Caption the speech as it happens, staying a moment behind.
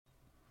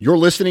You're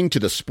listening to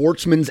the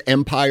Sportsman's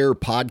Empire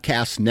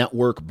Podcast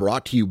Network,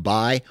 brought to you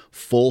by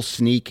Full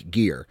Sneak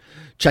Gear.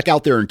 Check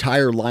out their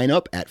entire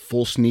lineup at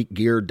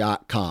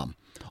fullsneakgear.com.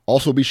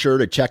 Also be sure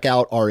to check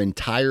out our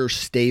entire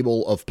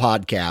stable of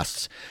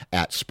podcasts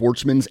at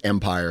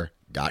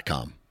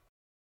sportsmansempire.com.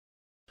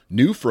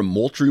 New from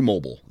Moultrie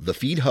Mobile, the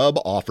Feed Hub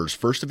offers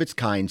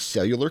first-of-its-kind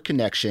cellular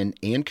connection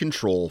and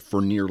control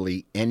for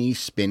nearly any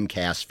spin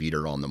cast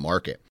feeder on the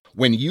market.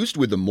 When used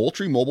with the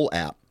Moultrie Mobile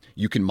app,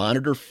 you can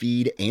monitor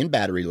feed and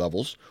battery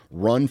levels,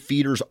 run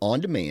feeders on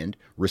demand,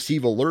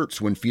 receive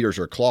alerts when feeders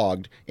are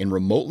clogged, and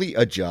remotely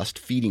adjust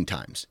feeding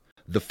times.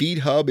 The Feed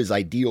Hub is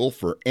ideal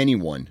for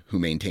anyone who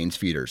maintains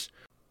feeders.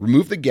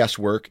 Remove the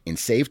guesswork and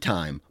save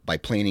time by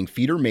planning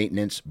feeder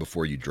maintenance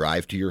before you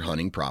drive to your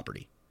hunting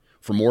property.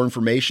 For more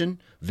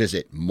information,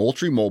 visit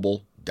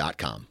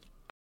MoultrieMobile.com.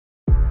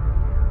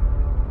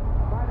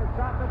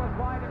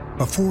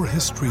 Before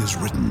history is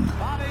written,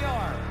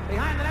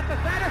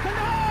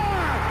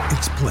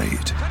 it's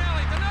played.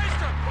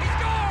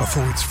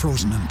 Before it's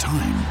frozen in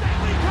time,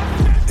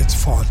 it's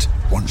fought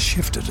one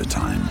shift at a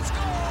time.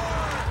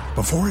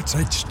 Before it's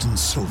etched in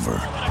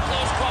silver,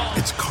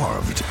 it's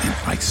carved in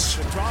ice.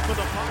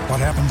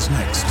 What happens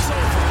next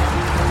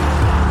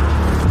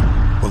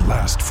will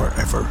last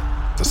forever.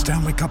 The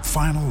Stanley Cup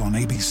Final on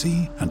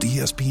ABC and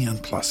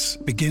ESPN Plus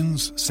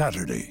begins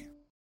Saturday.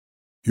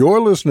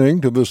 You're listening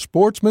to the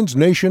Sportsman's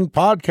Nation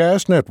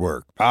Podcast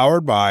Network,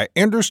 powered by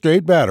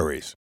Interstate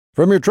Batteries.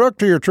 From your truck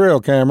to your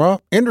trail camera,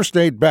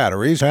 Interstate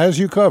Batteries has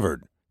you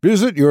covered.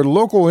 Visit your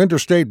local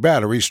Interstate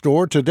Battery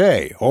store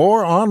today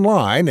or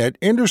online at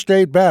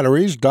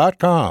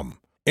interstatebatteries.com.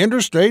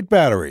 Interstate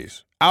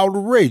Batteries,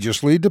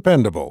 outrageously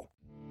dependable.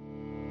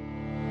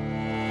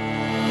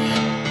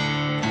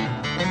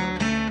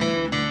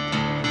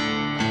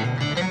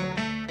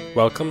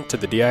 Welcome to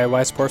the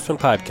DIY Sportsman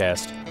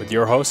Podcast with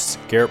your hosts,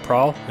 Garrett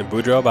Prawl and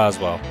Boudreaux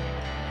Boswell.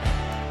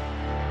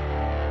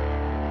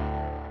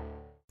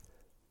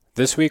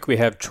 This week we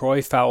have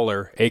Troy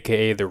Fowler,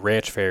 aka the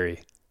Ranch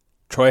Fairy.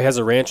 Troy has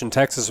a ranch in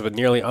Texas with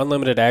nearly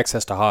unlimited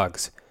access to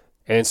hogs,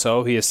 and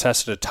so he has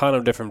tested a ton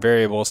of different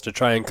variables to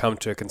try and come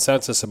to a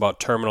consensus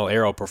about terminal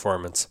arrow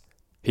performance.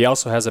 He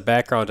also has a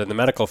background in the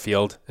medical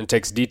field and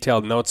takes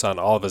detailed notes on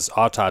all of his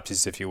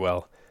autopsies, if you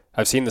will.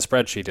 I've seen the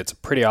spreadsheet, it's a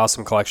pretty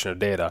awesome collection of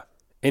data.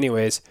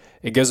 Anyways,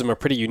 it gives him a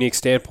pretty unique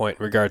standpoint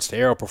in regards to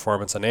arrow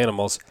performance on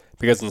animals,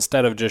 because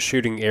instead of just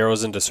shooting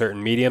arrows into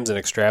certain mediums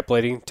and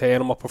extrapolating to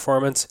animal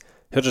performance,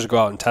 he'll just go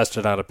out and test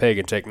it on a pig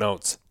and take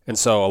notes. And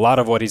so a lot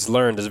of what he's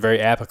learned is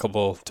very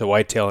applicable to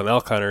whitetail and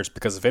elk hunters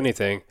because, if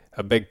anything,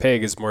 a big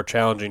pig is more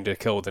challenging to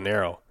kill with an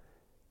arrow.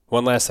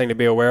 One last thing to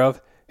be aware of,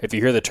 if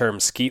you hear the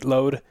term skeet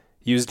load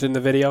used in the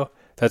video,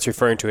 that's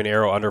referring to an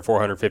arrow under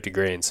 450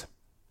 grains.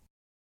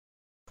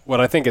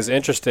 What I think is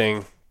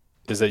interesting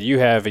is that you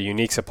have a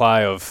unique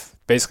supply of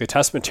basically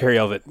test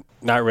material that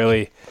not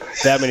really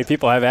that many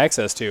people have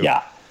access to.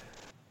 Yeah.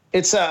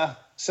 It's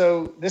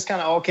so this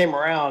kind of all came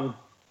around.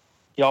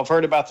 Y'all have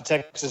heard about the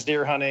Texas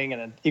deer hunting,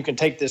 and you can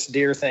take this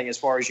deer thing as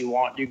far as you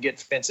want. You get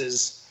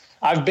fences.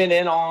 I've been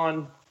in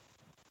on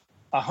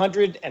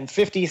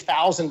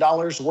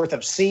 $150,000 worth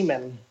of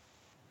semen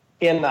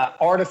in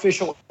the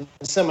artificial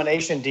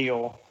insemination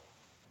deal,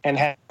 and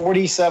had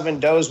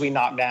 47 does we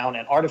knocked down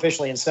and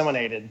artificially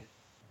inseminated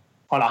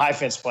on a high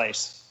fence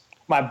place.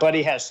 My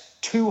buddy has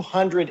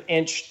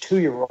 200-inch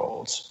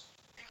 2-year-olds.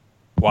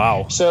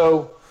 Wow.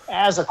 So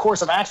as a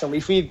course of action, we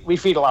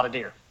feed a lot of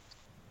deer,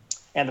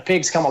 and the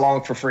pigs come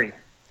along for free.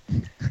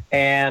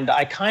 And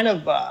I kind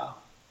of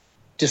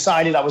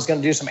decided I was going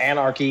to do some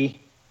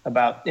anarchy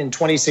about in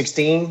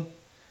 2016,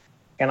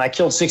 and I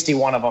killed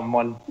 61 of them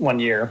one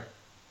year.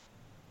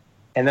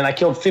 And then I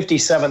killed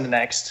 57 the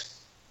next.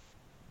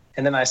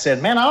 And then I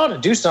said, man, I ought to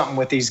do something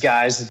with these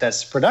guys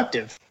that's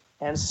productive.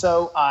 And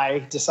so I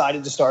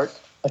decided to start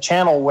a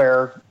channel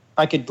where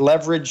I could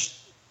leverage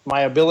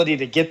my ability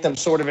to get them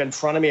sort of in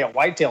front of me at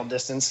whitetail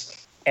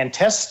distance and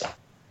test stuff,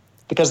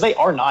 because they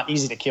are not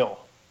easy to kill.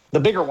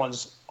 The bigger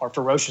ones are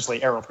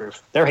ferociously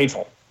arrow-proof. They're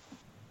hateful.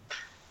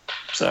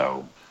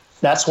 So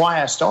that's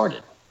why I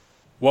started.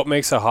 What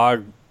makes a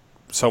hog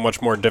so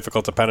much more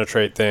difficult to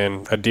penetrate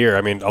than a deer?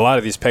 I mean, a lot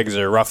of these pigs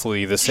are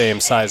roughly the same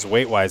size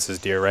weight-wise as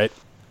deer, right?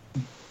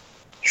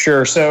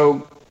 Sure.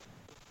 So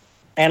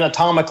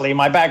anatomically,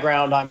 my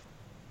background, I'm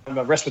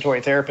a respiratory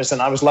therapist,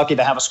 and I was lucky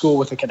to have a school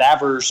with a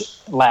cadaver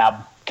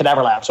lab.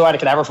 So I had a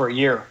cadaver for a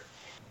year.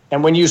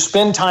 And when you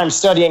spend time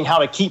studying how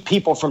to keep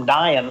people from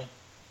dying,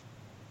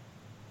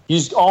 you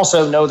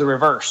also know the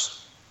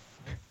reverse.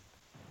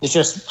 It's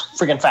just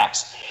freaking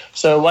facts.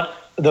 So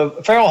what the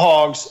feral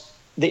hogs,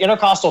 the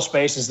intercostal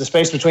space is the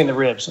space between the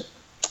ribs.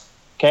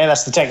 Okay,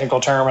 that's the technical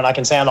term, and I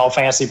can sound all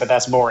fancy, but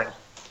that's boring.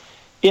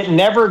 It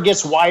never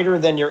gets wider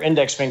than your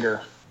index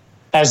finger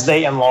as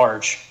they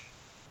enlarge.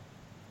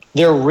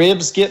 Their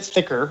ribs get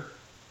thicker.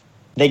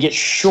 They get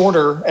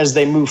shorter as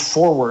they move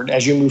forward,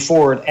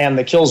 and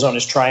the kill zone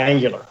is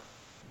triangular.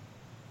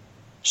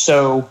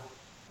 So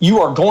you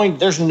are going,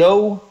 there's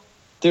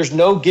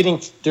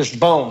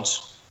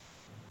bones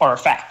are a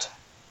fact.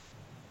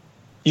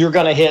 You're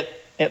going to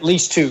hit at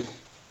least 2.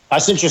 I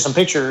sent you some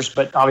pictures,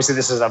 but obviously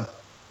this is a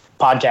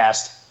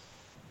podcast.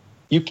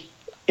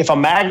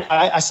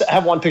 I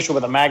have one picture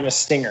with a Magnus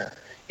Stinger.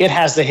 It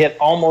has the hit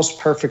almost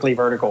perfectly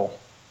vertical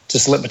to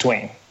slip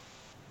between.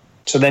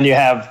 So then you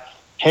have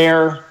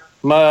hair,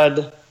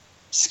 mud,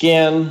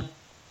 skin,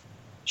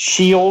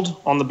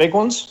 shield on the big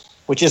ones,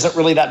 which isn't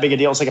really that big a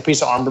deal. It's like a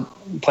piece of armor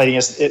plating.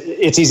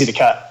 It's easy to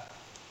cut.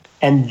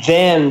 And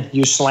then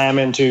you slam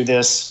into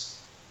these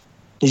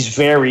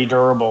very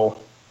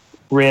durable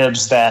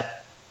ribs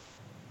that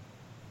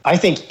I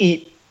think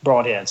eat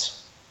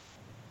broadheads.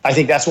 I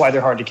think that's why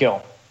they're hard to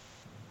kill.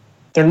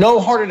 They're no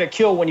harder to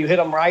kill when you hit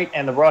them right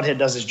and the broadhead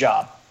does its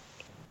job.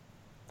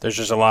 There's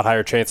just a lot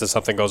higher chance that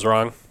something goes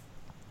wrong.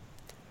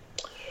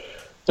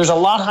 There's a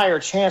lot higher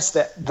chance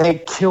that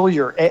they kill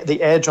the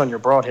edge on your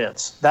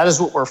broadheads. That is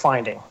what we're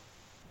finding.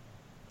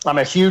 I'm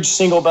a huge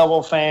single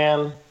bevel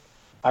fan.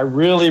 I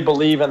really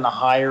believe in the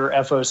higher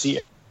FOC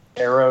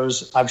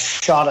arrows. I've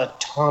shot a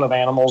ton of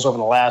animals over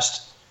the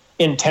last,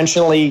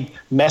 intentionally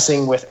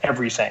messing with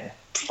everything.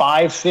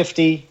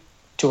 550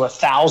 to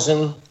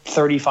 1,000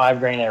 35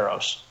 grain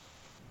arrows.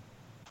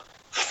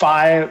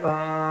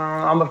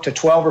 I'm up to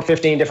 12 or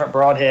 15 different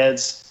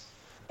broadheads,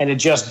 and it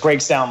just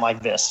breaks down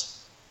like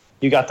this.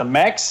 You got the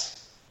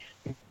mechs,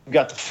 you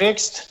got the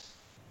fixed,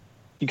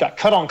 you got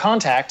cut on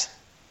contact,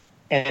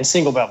 and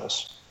single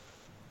bevels.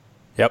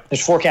 Yep.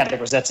 There's 4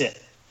 categories. That's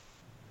it.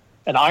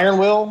 An iron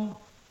will,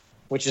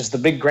 which is the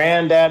big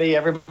granddaddy.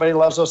 Everybody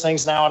loves those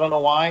things now. I don't know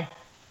why.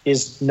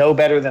 Is no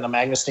better than a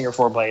Magnus Stinger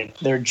 4-blade.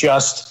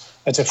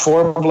 It's a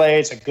 4-blade.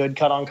 It's a good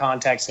cut on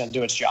contact. It's going to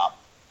do its job.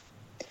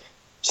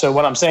 So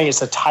what I'm saying is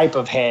the type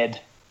of head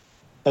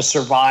that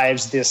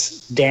survives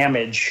this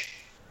damage.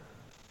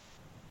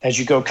 As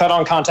you go cut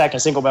on contact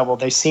and single bevel,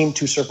 they seem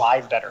to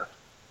survive better.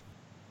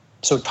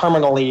 So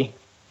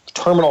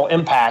terminal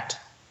impact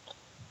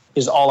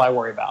is all I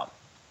worry about.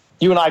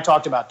 You and I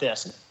talked about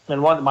this. In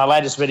my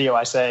latest video,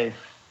 I say,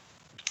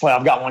 well,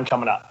 I've got one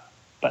coming up,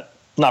 but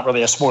not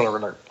really a spoiler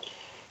alert.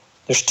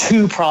 There's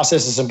 2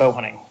 processes in bow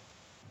hunting.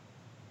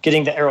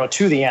 Getting the arrow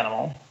to the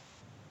animal,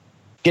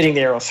 getting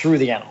the arrow through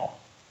the animal.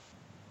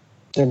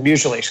 They're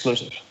mutually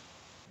exclusive.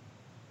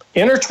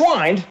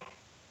 Intertwined,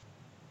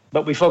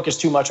 but we focus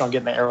too much on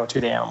getting the arrow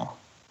to the animal,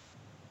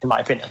 in my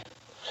opinion.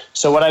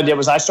 So what I did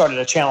was I started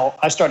a channel.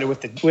 I started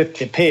with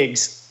the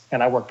pigs,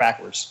 and I worked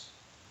backwards.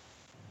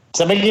 Does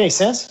that make any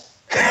sense?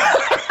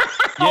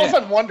 I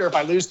often wonder if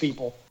I lose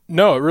people.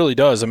 No, it really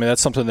does. I mean,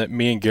 that's something that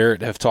me and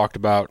Garrett have talked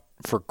about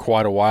for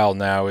quite a while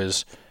now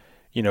is,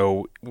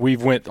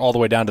 we've went all the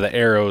way down to the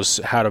arrows,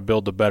 how to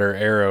build a better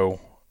arrow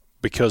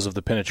because of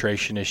the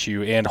penetration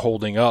issue and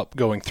holding up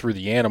going through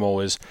the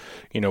animal is,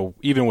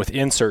 even with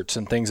inserts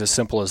and things as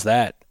simple as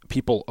that,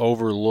 people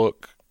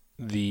overlook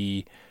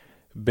the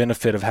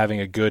benefit of having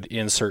a good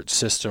insert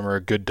system or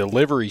a good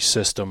delivery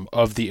system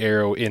of the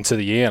arrow into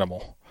the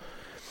animal.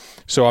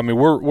 So, I mean,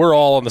 we're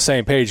all on the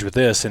same page with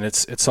this, and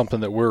it's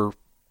something that we're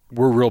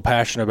real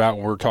passionate about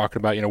when we're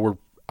talking about,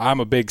 I'm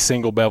a big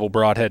single bevel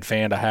broadhead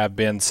fan. I have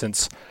been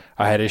since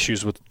I had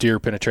issues with deer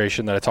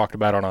penetration that I talked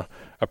about on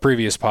a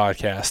previous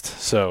podcast.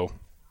 So,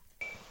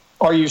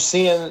 are you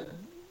seeing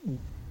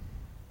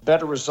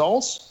better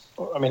results?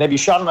 I mean, have you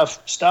shot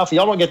enough stuff?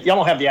 Y'all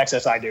don't have the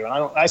access I do, and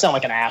I sound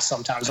like an ass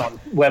sometimes on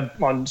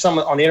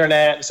the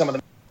internet, some of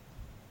the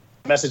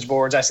message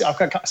boards.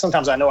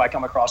 Sometimes I know I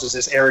come across as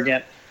this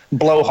arrogant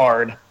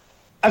blowhard.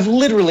 I've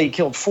literally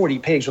killed 40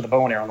 pigs with a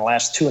bow and arrow in the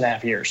last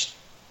 2.5 years.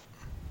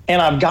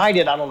 And I've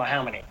guided I don't know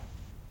how many.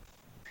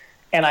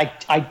 And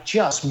I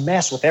just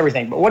mess with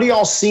everything. But what are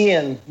y'all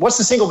seeing? What's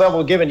the single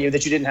bevel giving you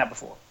that you didn't have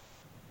before?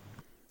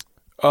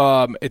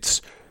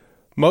 It's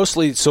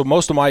mostly, so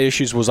most of my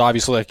issues was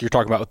obviously like you're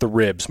talking about with the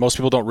ribs. Most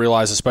people don't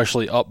realize,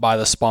 especially up by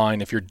the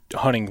spine, if you're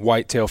hunting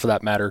whitetail for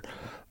that matter,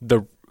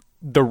 the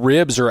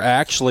ribs are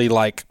actually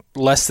like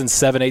less than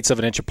 7/8 of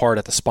an inch apart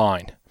at the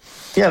spine.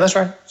 Yeah, that's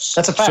right.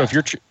 That's a fact.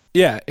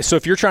 So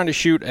if you're trying to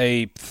shoot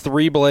a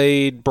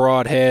 3-blade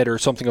broadhead or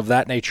something of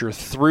that nature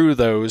through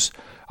those,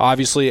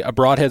 obviously a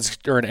broadhead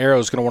or an arrow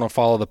is going to want to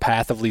follow the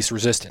path of least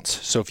resistance.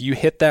 So if you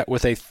hit that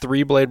with a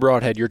 3-blade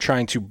broadhead, you're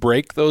trying to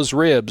break those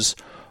ribs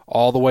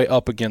all the way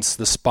up against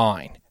the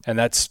spine. And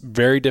that's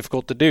very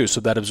difficult to do, so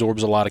that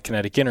absorbs a lot of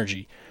kinetic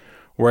energy.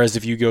 Whereas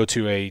if you go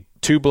to a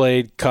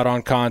 2-blade, cut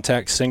on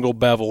contact, single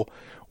bevel,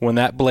 when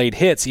that blade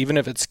hits, even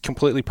if it's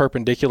completely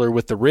perpendicular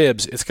with the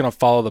ribs, it's going to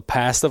follow the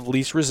path of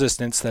least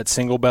resistance. That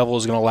single bevel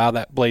is going to allow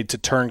that blade to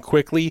turn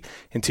quickly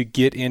and to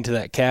get into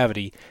that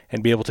cavity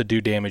and be able to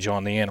do damage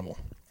on the animal.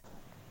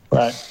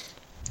 Right.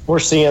 We're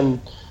seeing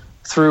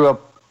through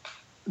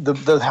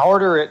the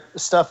harder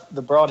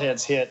the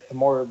broadheads hit, the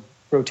more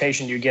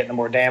rotation you get, the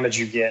more damage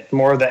you get. The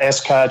more of the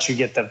S-cuts, you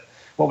get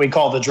what we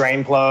call the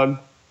drain plug,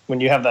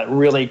 when you have that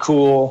really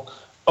cool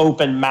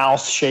open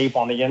mouth shape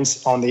on the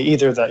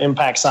either the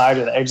impact side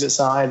or the exit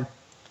side,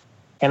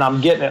 and I'm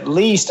getting at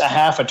least a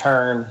half a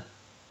turn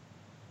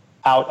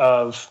out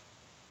of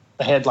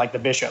the head like the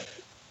Bishop.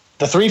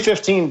 The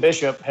 315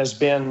 Bishop has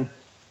been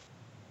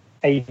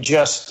I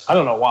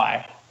don't know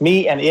why.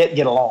 Me and it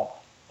get along.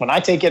 When I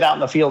take it out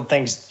in the field,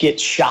 things get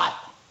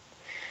shot.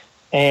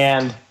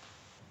 And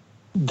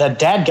the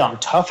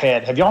dadgum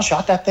toughhead, have y'all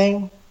shot that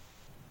thing?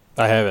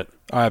 I haven't.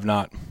 I have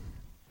not.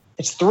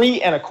 It's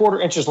 3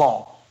 1/4 inches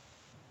long.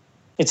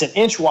 It's 1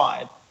 inch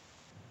wide.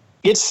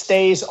 It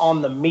stays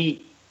on the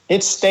meat.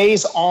 It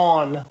stays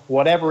on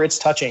whatever it's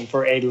touching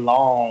for a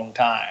long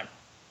time.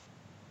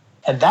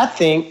 And that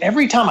thing,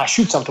 every time I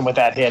shoot something with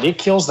that head, it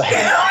kills the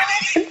hell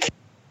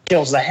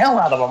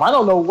out of them. I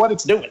don't know what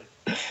it's doing,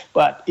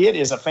 but it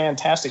is a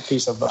fantastic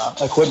piece of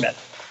equipment.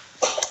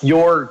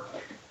 Your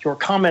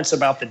comments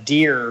about the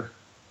deer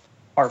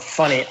are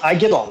funny. I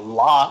get a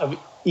lot of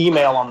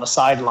email on the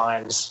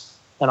sidelines,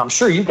 and I'm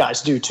sure you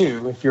guys do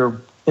too, if you're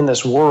in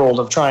this world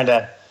of trying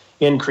to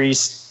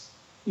increase,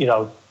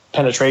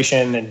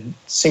 penetration and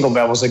single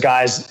levels of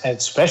guys,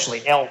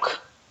 especially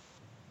elk.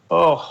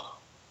 Oh,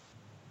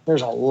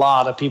 there's a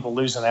lot of people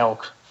losing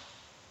elk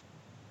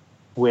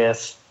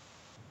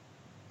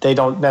they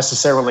don't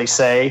necessarily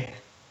say,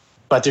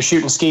 but they're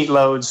shooting skeet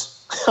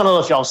loads. I don't know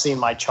if y'all have seen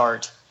my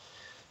chart.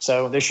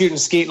 So they're shooting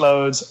skeet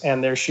loads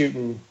and they're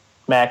shooting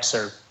mechs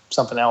or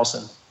something else,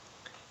 and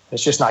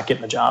it's just not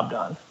getting the job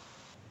done.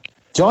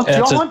 Do y'all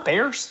hunt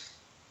bears?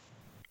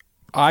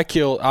 I've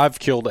killed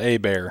a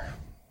bear.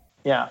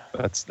 Yeah.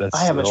 That's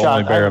I haven't the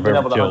only bear I've been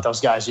ever able to hunt killed.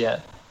 those guys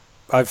yet.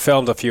 I've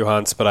filmed a few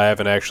hunts, but I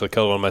haven't actually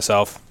killed one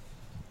myself.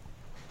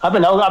 I've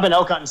been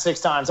elk hunting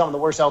 6 times. I'm the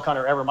worst elk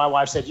hunter ever. My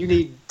wife said, "You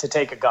need to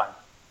take a gun.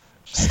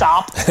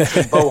 Stop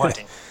bow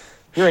hunting.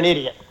 You're an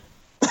idiot."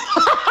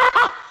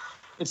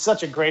 It's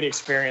such a great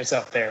experience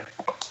up there.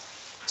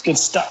 It's good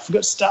stuff.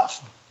 Good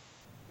stuff.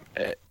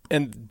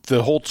 And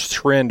the whole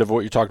trend of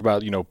what you talked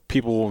about,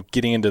 people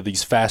getting into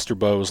these faster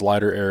bows,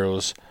 lighter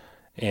arrows,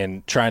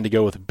 and trying to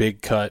go with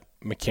big cut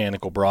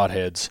mechanical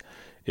broadheads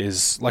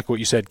is, like what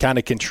you said, kind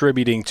of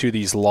contributing to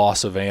these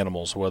loss of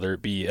animals, whether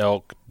it be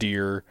elk,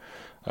 deer,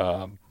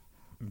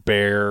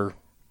 bear,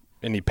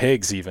 any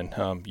pigs even.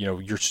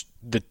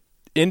 The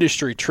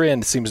industry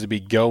trend seems to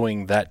be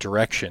going that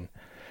direction.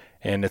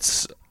 And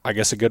it's, I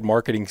guess, a good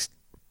marketing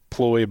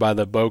ploy by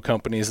the bow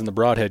companies and the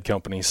broadhead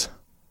companies.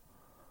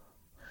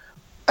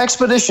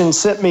 Expedition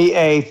sent me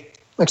a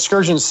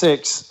Excursion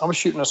 6. I was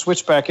shooting a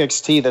Switchback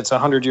XT that's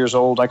 100 years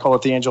old. I call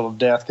it the Angel of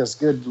Death because,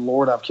 good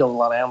Lord, I've killed a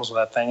lot of animals with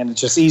that thing, and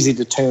it's just easy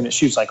to tune. It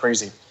shoots like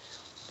crazy.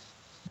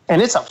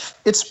 And it's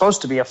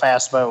supposed to be a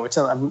fast bow. It's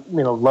a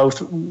low,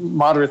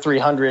 moderate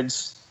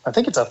 300s. I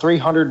think it's a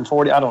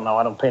 340. I don't know.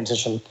 I don't pay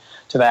attention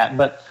to that.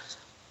 But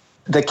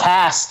the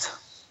cast,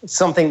 it's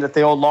something that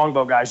the old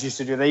longbow guys used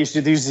to do. They used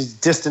to do these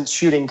distance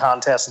shooting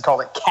contests and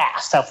call it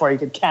cast, how far you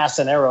could cast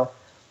an arrow.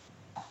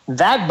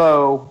 That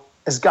bow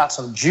has got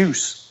some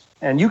juice,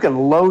 and you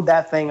can load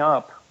that thing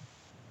up,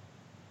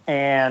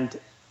 and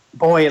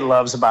boy, it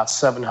loves about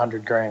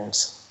 700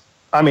 grains.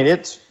 I mean,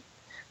 it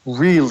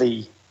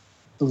really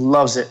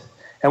loves it.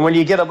 And when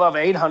you get above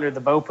 800,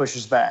 the bow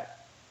pushes back.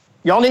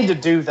 Y'all need to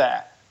do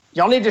that.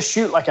 Y'all need to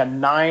shoot like a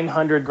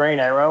 900 grain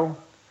arrow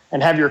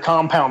and have your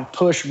compound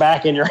push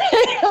back in your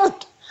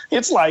hand.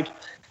 It's like,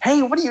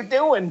 hey, what are you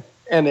doing?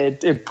 And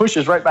it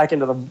pushes right back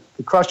into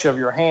the crush of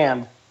your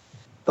hand.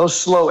 Those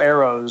slow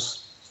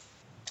arrows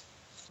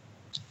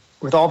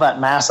with all that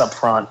mass up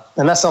front,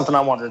 and that's something I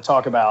wanted to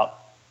talk about.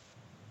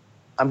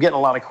 I'm getting a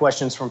lot of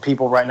questions from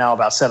people right now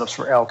about setups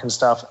for elk and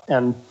stuff,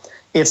 and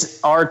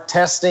our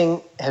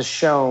testing has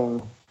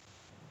shown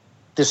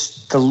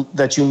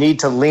that you need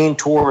to lean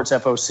towards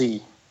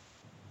FOC.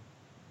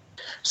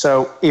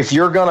 So if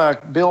you're going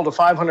to build a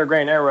 500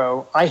 grain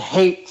arrow, I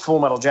hate Full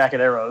Metal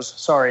Jacket arrows.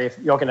 Sorry if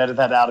y'all can edit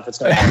that out if it's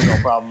going to cause no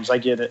problems. I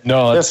get it.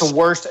 No, that's the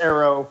worst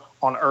arrow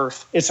on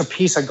earth. It's a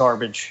piece of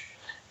garbage.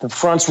 The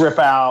fronts rip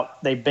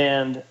out. They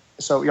bend.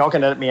 So y'all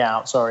can edit me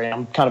out. Sorry,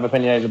 I'm kind of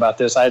opinionated about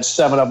this. I had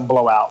 7 of them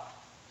blow out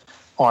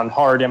on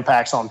hard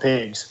impacts on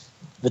pigs.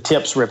 The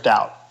tips ripped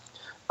out.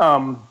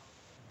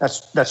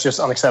 That's just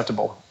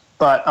unacceptable.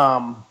 But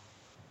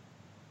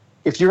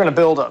if you're going to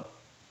build a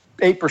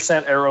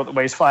 8% arrow that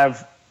weighs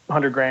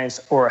 500 grains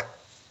or a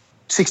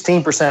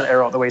 16%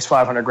 arrow that weighs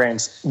 500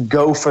 grains,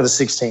 go for the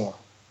 16.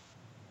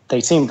 They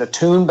seem to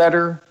tune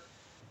better,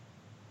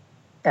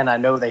 and I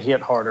know they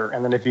hit harder.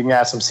 And then if you can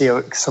add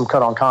some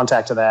cut-on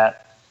contact to that,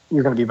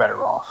 you're going to be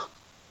better off.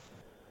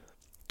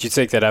 Do you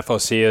think that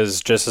FOC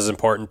is just as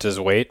important as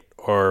weight,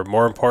 or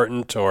more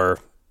important, or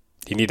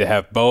you need to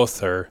have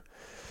both? Or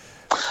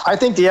I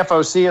think the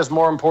FOC is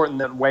more important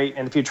than weight,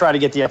 and if you try to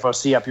get the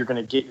FOC up, you're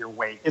going to get your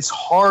weight. It's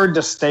hard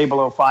to stay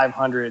below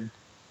 500.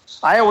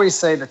 I always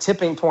say the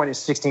tipping point is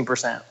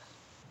 16%.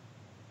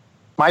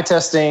 My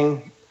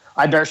testing,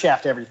 I bare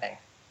shaft everything.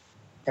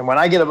 And when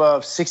I get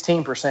above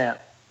 16%,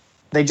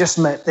 they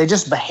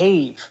just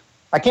behave.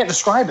 I can't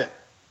describe it.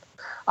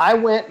 I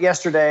went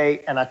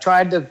yesterday and I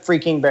tried to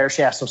freaking bare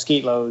shaft some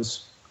skeet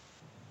loads.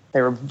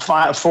 They were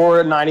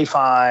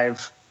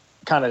 495,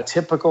 kind of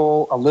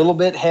typical, a little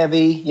bit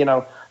heavy,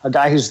 a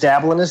guy who's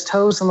dabbling his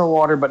toes in the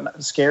water but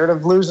not scared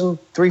of losing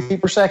 3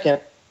 feet per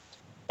second.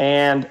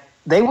 And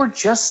they were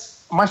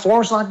just, my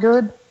form's not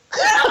good.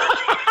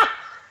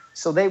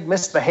 So they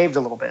misbehaved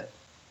a little bit.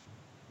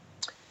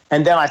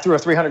 And then I threw a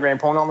 300 grain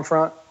point on the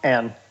front,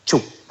 and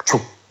choop,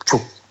 choop,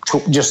 choop,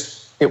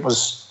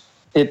 choop,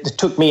 it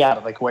took me out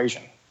of the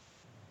equation.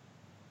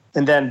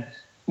 And then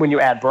when you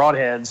add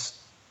broadheads,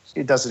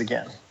 it does it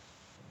again.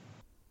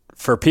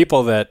 For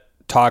people that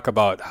talk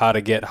about how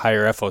to get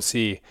higher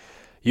FOC,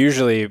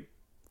 usually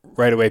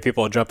right away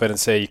people will jump in and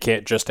say you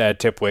can't just add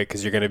tip weight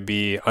because you're going to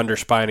be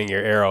underspining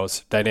your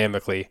arrows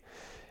dynamically,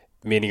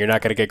 meaning you're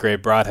not going to get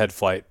great broadhead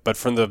flight. But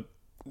from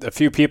the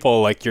few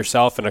people like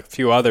yourself and a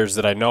few others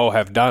that I know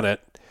have done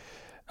it,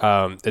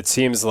 it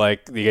seems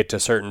like you get to a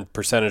certain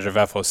percentage of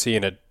FOC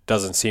and it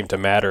doesn't seem to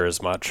matter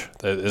as much.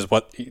 That is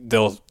what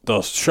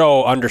they'll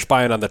show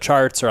underspine on the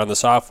charts or on the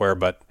software,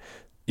 but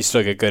you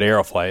still get good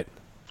arrow flight.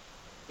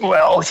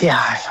 Well,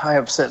 yeah, I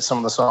upset some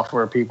of the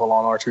software people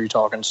on Archery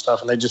Talk and stuff,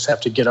 and they just have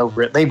to get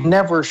over it. They've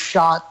never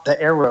shot the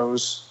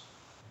arrows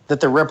that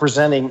they're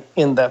representing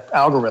in the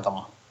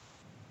algorithm.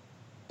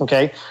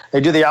 Okay? They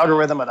do the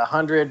algorithm at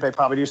 100. They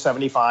probably do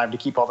 75 to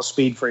keep all the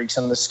speed freaks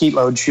and the skeet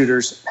load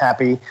shooters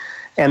happy.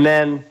 And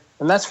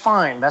that's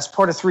fine. That's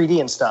part of 3D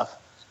and stuff.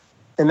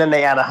 And then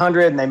they add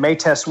 100, and they may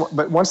test.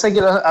 But once they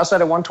get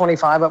outside of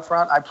 125 up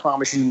front, I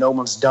promise you no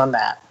one's done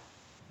that.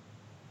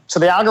 So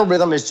the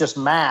algorithm is just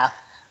math,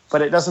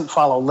 but it doesn't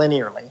follow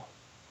linearly.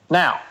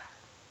 Now,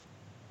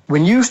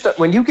 when you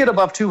get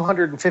above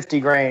 250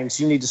 grains,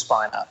 you need to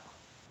spine up.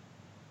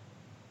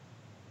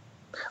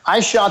 I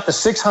shot the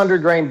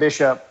 600 grain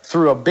Bishop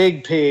through a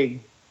big pig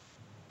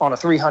on a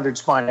 300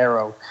 spine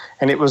arrow,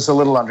 and it was a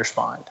little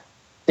underspined.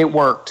 It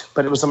worked,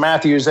 but it was a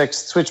Matthews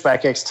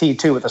Switchback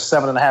XT2 with a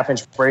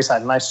 7.5-inch brace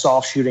height, a nice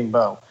soft shooting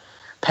bow.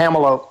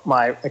 Pamela,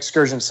 my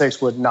Excursion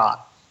 6, would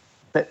not.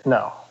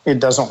 No, it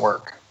doesn't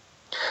work.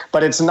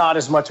 But it's not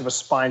as much of a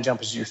spine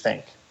jump as you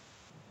think.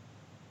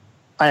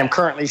 I am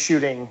currently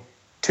shooting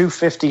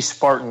 250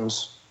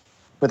 Spartans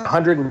with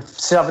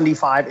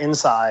 175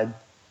 inside,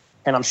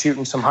 and I'm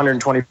shooting some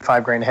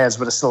 125 grain heads,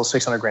 but it's still a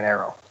 600 grain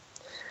arrow.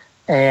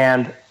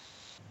 And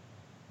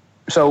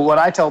so what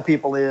I tell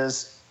people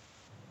is,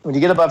 when you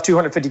get above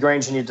 250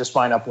 grains, you need to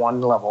spine up one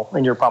level,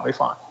 and you're probably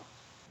fine.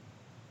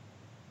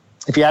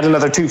 If you add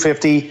another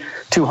 250,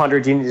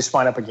 200, you need to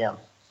spine up again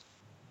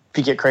if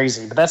you get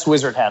crazy. But that's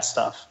wizard hat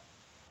stuff.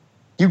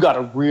 You got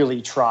to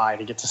really try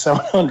to get to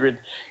 700.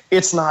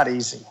 It's not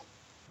easy.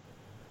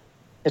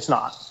 It's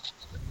not.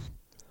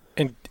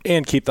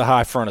 And keep the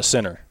high front of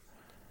center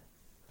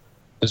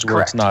is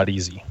where it's not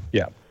easy.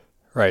 Yeah.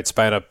 Right.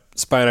 Spine up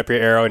your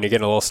arrow, and you're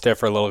getting a little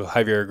stiffer, a little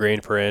heavier grain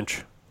per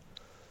inch.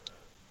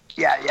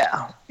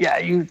 Yeah.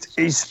 You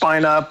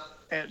spine up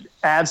and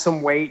add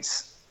some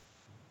weights,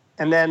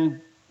 and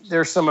then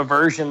there's some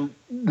aversion.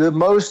 The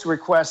most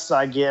requests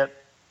I get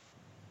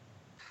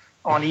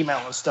on email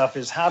and stuff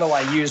is, how do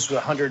I use the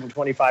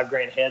 125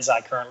 grain heads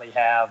I currently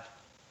have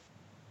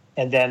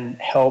and then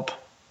help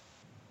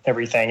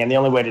everything? And the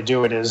only way to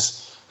do it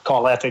is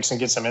call Ethics and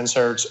get some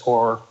inserts,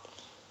 or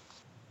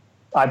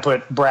I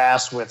put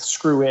brass with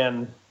screw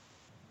in.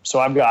 So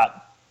I've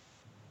got,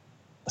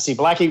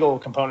 Black Eagle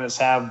components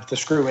have the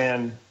screw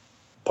in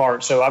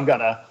part. So I've got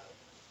a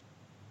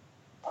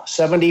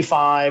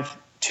 75,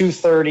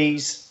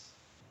 230s,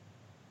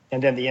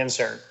 and then the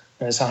insert.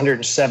 And it's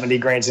 170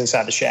 grains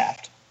inside the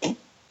shaft.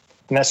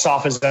 And that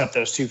softens up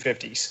those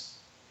 250s.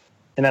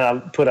 And then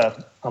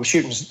I'm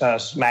shooting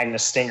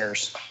Magnus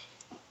Stingers.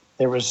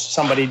 There was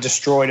somebody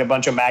destroyed a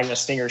bunch of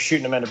Magnus Stingers,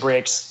 shooting them into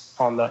bricks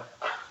on the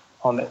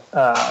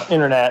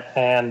internet.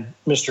 And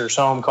Mr.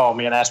 Sohm called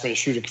me and asked me to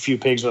shoot a few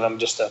pigs with them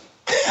just to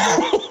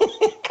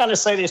kind of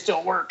say they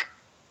still work.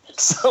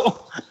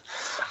 So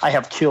I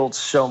have killed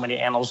so many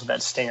animals with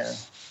that Stinger.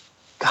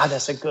 God,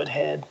 that's a good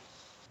head.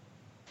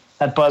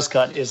 That buzz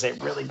cut is a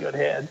really good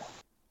head.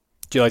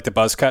 Do you like the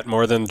buzz cut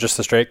more than just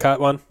the straight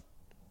cut one?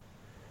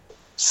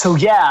 So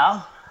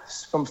yeah,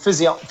 from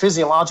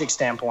physiologic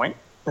standpoint,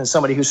 and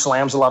somebody who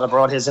slams a lot of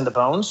broadheads into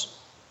bones.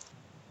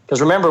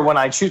 Because remember, when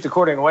I shoot the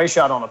quartering away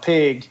shot on a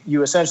pig,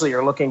 you essentially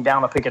are looking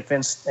down a picket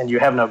fence and you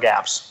have no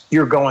gaps.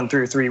 You're going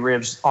through 3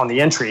 ribs on the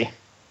entry,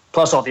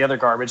 plus all the other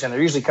garbage, and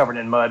they're usually covered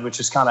in mud, which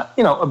is kind of,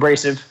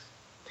 abrasive.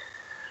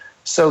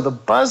 So the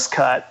buzz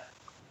cut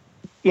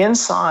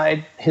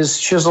inside his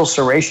chisel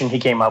serration he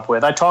came up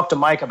with, I talked to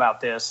Mike about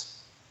this.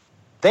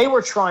 They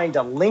were trying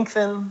to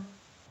lengthen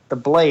the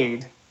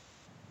blade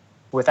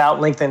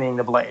without lengthening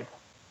the blade.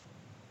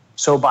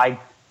 So by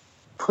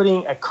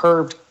putting a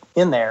curved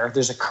in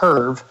there's a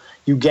curve,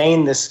 you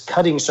gain this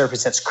cutting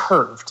surface that's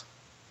curved.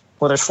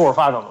 Well, there's 4 or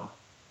 5 of them.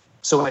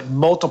 So it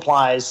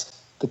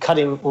multiplies the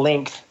cutting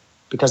length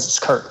because it's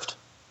curved.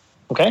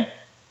 Okay?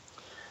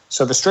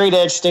 So the straight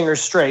edge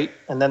Stinger's straight,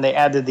 and then they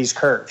added these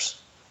curves.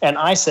 And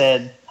I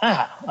said,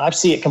 I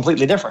see it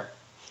completely different.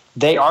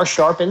 They are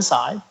sharp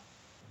inside.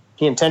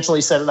 He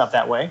intentionally set it up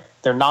that way.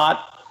 They're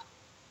not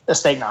a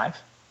steak knife.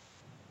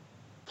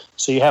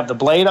 So you have the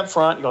blade up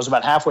front. It goes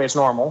about halfway its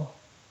normal.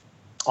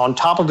 On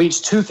top of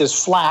each tooth is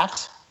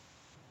flat.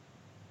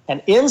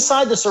 And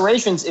inside the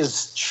serrations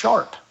is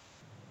sharp.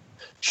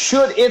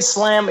 Should it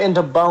slam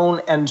into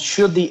bone and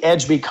should the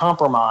edge be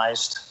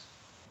compromised,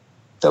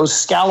 those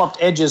scalloped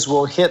edges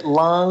will hit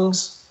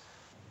lungs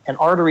and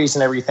arteries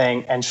and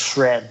everything and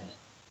shred.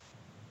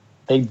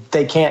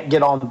 They can't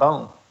get on the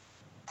bone.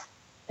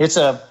 It's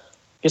a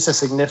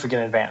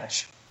significant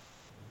advantage.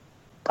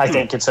 I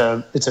think it's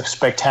a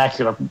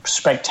spectacular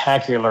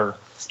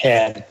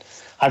head.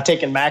 I've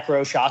taken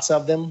macro shots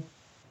of them,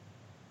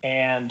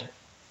 and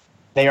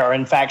they are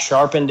in fact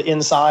sharpened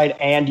inside,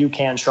 and you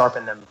can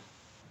sharpen them.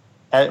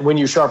 When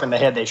you sharpen the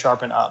head, they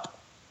sharpen up.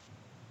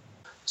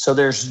 So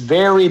there's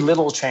very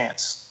little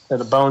chance that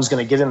a bone's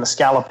going to get in the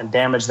scallop and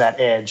damage that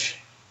edge.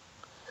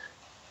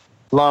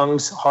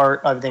 Lungs,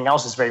 heart, everything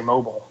else is very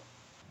mobile.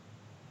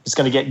 It's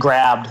going to get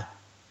grabbed,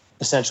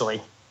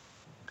 essentially.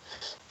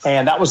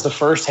 And that was the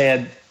first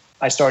head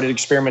I started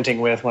experimenting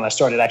with when I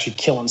started actually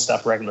killing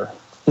stuff regular,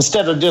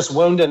 instead of just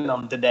wounding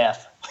them to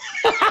death,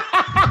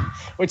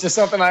 which is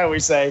something I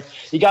always say.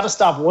 You got to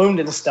stop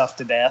wounding stuff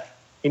to death.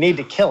 You need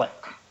to kill it.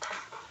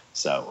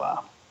 So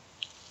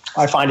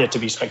I find it to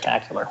be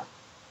spectacular.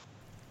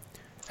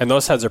 And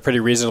those heads are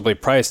pretty reasonably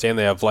priced, and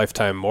they have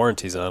lifetime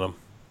warranties on them.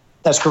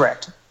 That's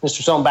correct.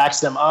 Mr. Stone backs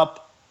them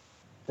up.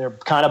 They're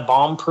kind of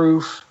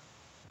bomb-proof.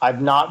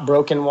 I've not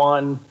broken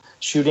one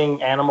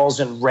shooting animals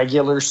in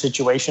regular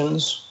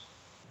situations.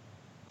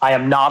 I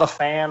am not a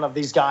fan of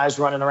these guys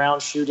running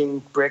around shooting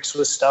bricks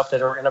with stuff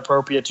that are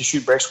inappropriate to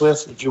shoot bricks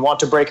with. If you want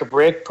to break a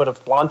brick, put a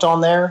blunt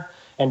on there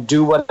and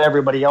do what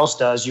everybody else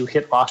does. You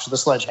hit rocks with a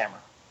sledgehammer.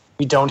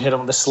 You don't hit them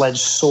with a sledge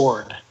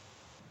sword.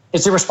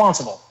 It's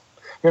irresponsible.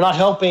 You're not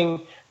helping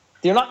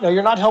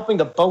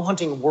the bow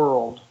hunting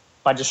world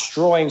by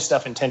destroying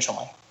stuff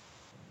intentionally,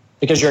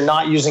 because you're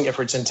not using it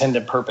for its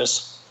intended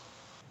purpose.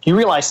 You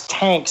realize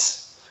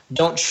tanks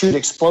don't shoot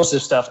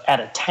explosive stuff at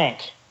a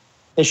tank.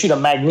 They shoot a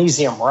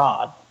magnesium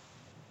rod.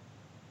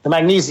 The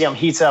magnesium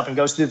heats up and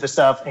goes through the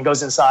stuff and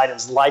goes inside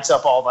and lights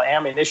up all the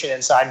ammunition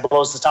inside and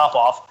blows the top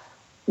off,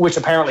 which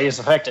apparently is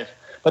effective.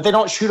 But they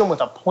don't shoot them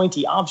with a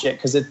pointy object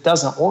because it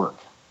doesn't work.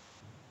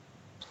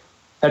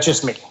 That's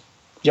just me.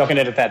 Y'all can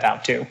edit that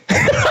out too.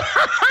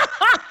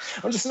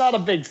 I'm just not a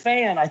big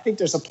fan. I think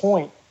there's a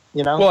point,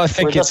 well, I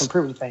think where it doesn't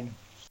prove anything.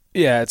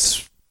 Yeah,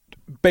 it's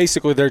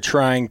basically they're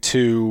trying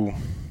to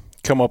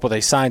come up with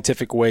a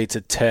scientific way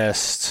to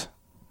test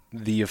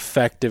the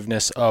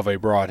effectiveness of a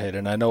broadhead.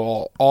 And I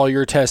know all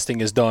your testing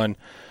is done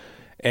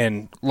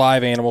and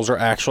live animals or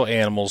actual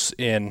animals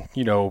in,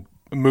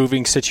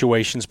 moving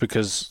situations,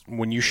 because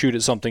when you shoot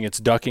at something, it's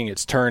ducking,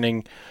 it's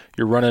turning,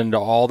 you're running into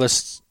all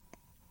this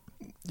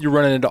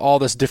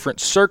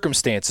different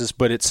circumstances,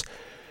 but it's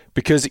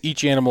because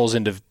each animal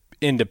is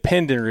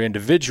independent or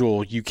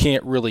individual, you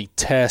can't really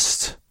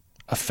test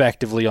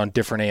effectively on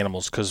different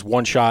animals, because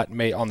one shot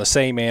on the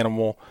same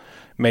animal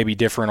may be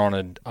different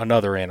on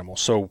another animal.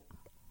 So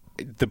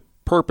the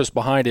purpose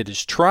behind it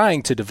is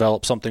trying to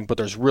develop something, but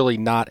there's really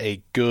not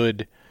a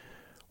good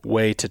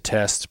way to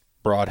test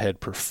broadhead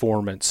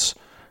performance.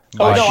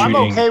 I'm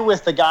okay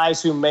with the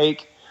guys who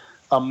make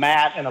a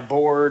mat and a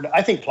board.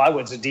 I think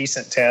plywood's a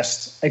decent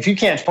test. If you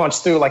can't punch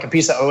through like a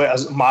piece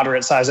of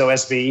moderate size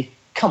OSB,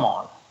 come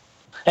on.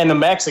 And the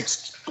mechs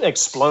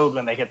explode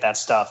when they hit that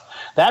stuff.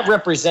 That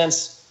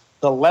represents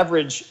the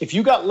leverage. If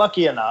you got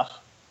lucky enough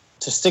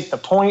to stick the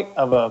point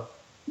of a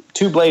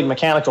two-blade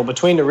mechanical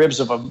between the ribs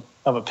of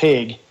a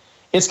pig,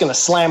 it's going to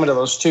slam into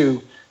those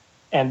two,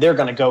 and they're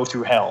going to go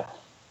through hell.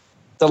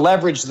 The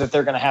leverage that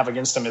they're going to have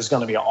against them is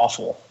going to be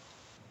awful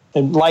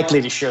and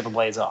likely to shear the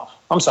blades off.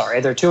 I'm sorry,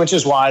 they're 2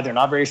 inches wide. They're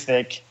not very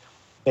thick.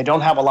 They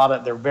don't have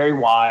they're very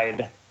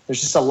wide. There's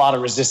just a lot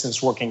of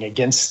resistance working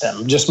against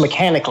them, just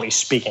mechanically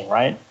speaking,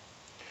 right?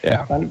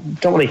 Yeah. I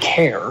don't really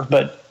care,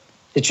 but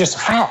it's just a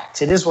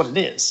fact. It is what it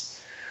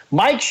is.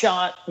 Mike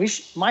shot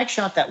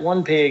that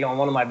one pig on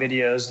one of my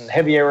videos in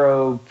heavy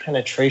arrow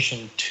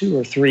penetration 2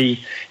 or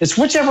 3. It's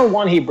whichever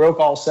one he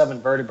broke all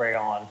 7 vertebrae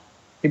on.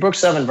 He broke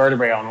 7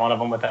 vertebrae on one of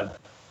them with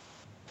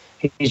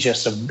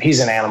he's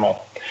an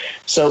animal.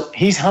 So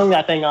he's hung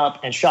that thing up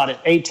and shot it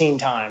 18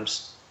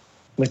 times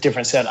with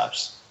different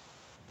setups.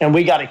 And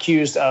we got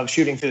accused of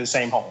shooting through the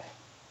same hole,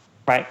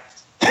 right?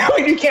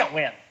 You can't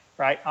win,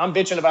 right? I'm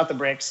bitching about the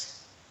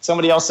bricks.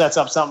 Somebody else sets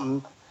up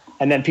something,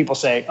 and then people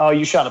say, oh,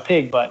 you shot a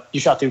pig, but you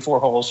shot through 4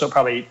 holes, so it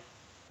probably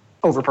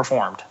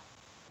overperformed.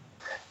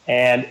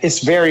 And it's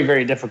very,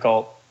 very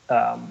difficult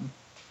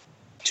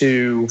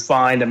to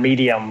find a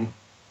medium.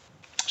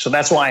 So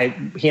that's why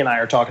he and I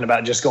are talking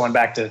about just going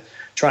back to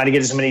trying to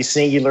get as many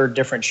singular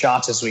different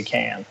shots as we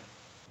can.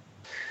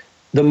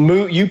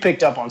 You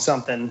picked up on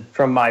something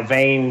from my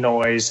vein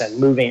noise and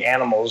moving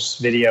animals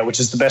video, which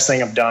is the best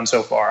thing I've done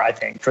so far, I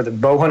think. For the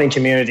bow hunting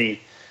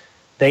community,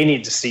 they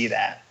need to see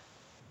that.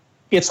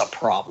 It's a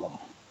problem.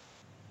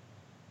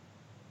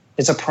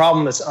 It's a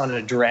problem that's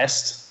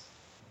unaddressed.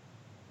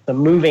 The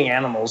moving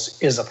animals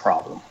is a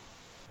problem.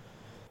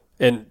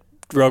 And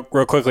real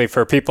quickly,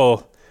 for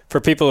people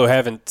who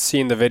haven't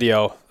seen the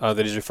video that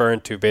he's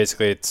referring to,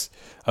 basically it's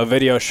a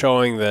video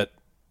showing that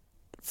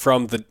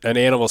from an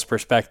animal's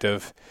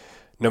perspective,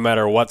 no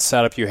matter what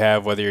setup you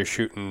have, whether you're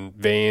shooting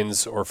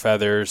vanes or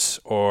feathers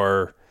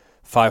or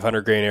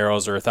 500 grain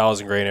arrows or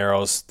 1,000 grain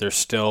arrows, there's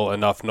still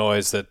enough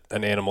noise that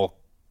an animal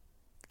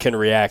can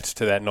react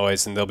to that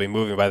noise, and they'll be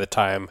moving by the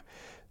time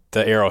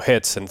the arrow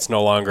hits, and it's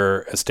no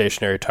longer a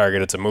stationary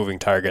target, it's a moving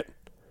target.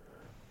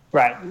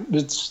 Right.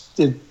 It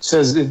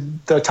says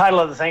the title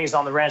of the thing is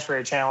on the Ranch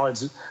Fairy channel.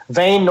 It's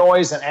Vane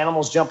Noise and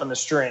Animals Jumping the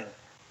String.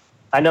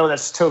 I know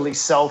that's totally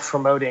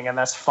self-promoting, and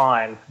that's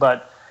fine,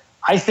 but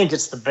I think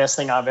it's the best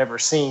thing I've ever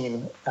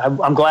seen.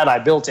 I'm glad I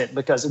built it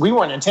because we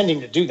weren't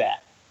intending to do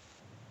that.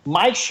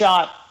 Mike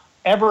shot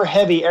ever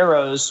heavy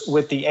arrows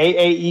with the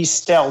AAE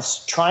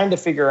stealths, trying to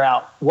figure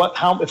out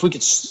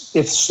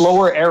if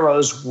slower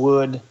arrows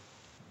would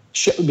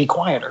be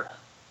quieter.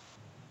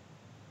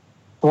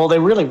 Well, they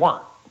really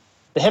weren't.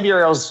 The heavy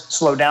arrows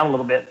slowed down a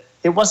little bit.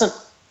 It wasn't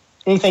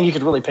anything you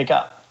could really pick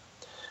up.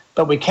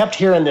 But we kept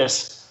hearing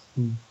this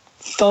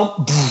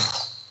thump,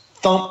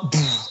 thump,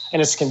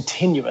 and it's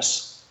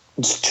continuous.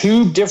 It's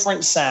two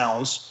different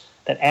sounds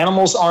that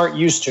animals aren't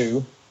used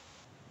to,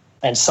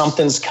 and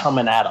something's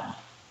coming at them.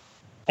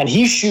 And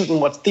he's shooting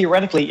what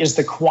theoretically is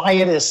the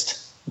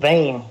quietest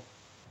vane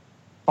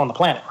on the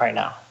planet right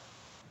now.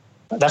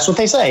 That's what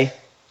they say.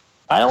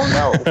 I don't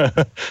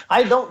know.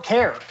 I don't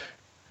care.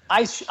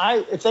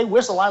 If they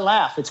whistle, I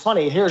laugh. It's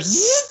funny.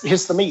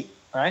 Here's the meat,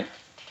 right?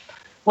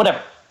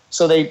 Whatever.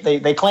 So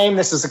they claim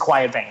this is a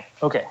quiet vane.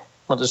 Okay,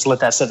 we'll just let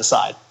that sit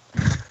aside.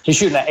 He's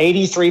shooting an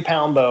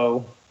 83-pound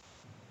bow,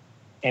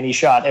 and he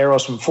shot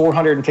arrows from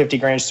 450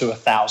 grains to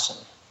 1,000.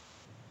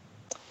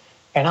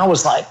 And I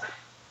was like,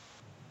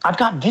 I've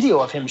got video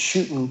of him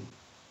shooting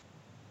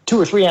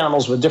 2 or 3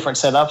 animals with different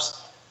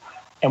setups,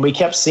 and we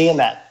kept seeing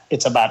that.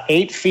 It's about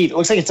 8 feet. It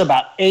looks like it's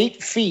about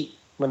 8 feet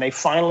when they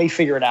finally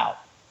figure it out.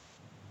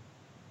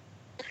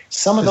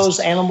 Some of those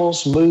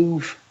animals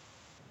move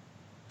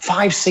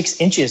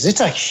 5-6 inches. It's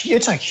a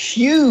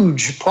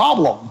huge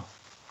problem.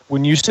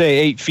 When you say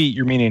 8 feet,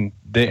 you're meaning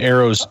the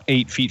arrow's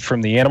 8 feet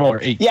from the animal, or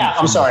 8 feet? Yeah,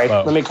 from I'm sorry. the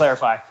bow? Let me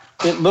clarify.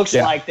 It looks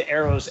like the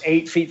arrow's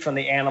 8 feet from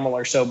the animal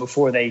or so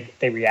before they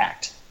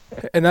react.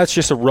 And that's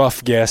just a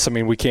rough guess. I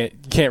mean, we can't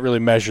really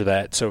measure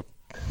that. So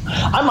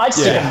I might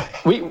stick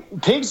them.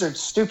 Pigs are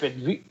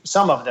stupid.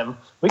 Some of them.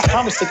 We could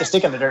probably stick a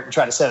stick in the dirt and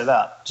try to set it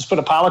up. Just put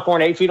a pile of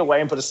corn 8 feet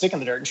away and put a stick in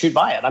the dirt and shoot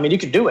by it. I mean, you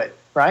could do it,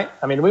 right?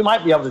 I mean, we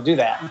might be able to do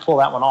that and pull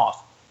that one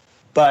off.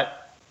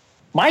 But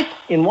Mike,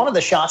 in one of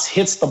the shots,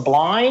 hits the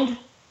blind.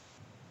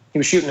 He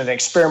was shooting an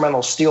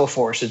experimental steel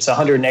force. It's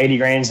 180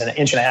 grains and 1.5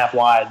 inches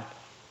wide.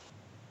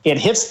 It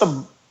hits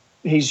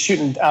he's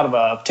shooting out of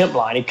a tent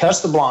blind. He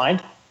cuts the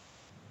blind.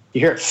 You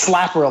hear it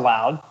flap real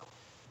loud.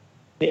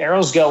 The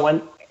arrow's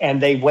going,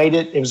 and they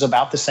waited. It was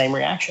about the same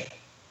reaction.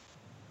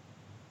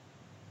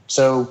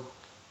 So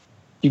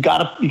you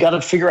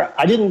gotta figure out.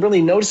 I didn't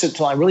really notice it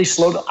till I really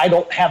slowed. I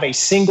don't have a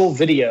single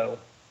video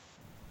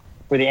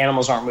where the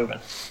animals aren't moving.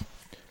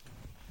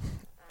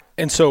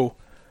 And so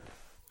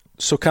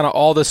kind of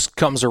all this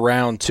comes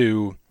around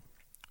to,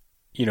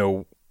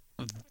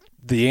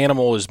 the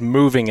animal is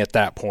moving at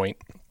that point.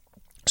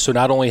 So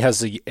not only has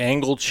the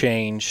angle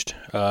changed,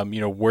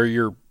 where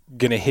you're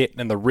going to hit,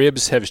 and the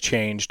ribs have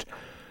changed,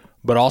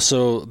 but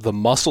also the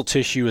muscle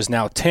tissue is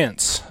now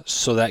tense.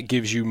 So that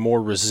gives you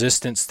more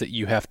resistance that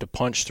you have to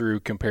punch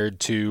through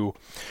compared to,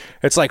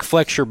 it's like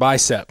flex your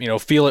bicep,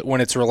 feel it when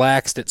it's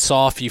relaxed, it's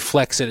soft, you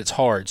flex it, it's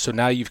hard. So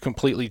now you've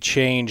completely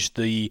changed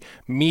the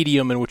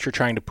medium in which you're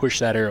trying to push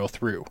that arrow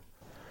through.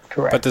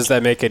 Correct. But does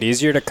that make it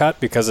easier to cut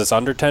because it's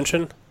under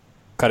tension?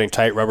 Cutting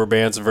tight rubber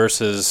bands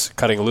versus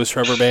cutting loose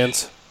rubber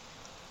bands?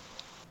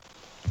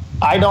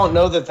 I don't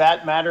know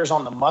that matters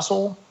on the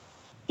muscle.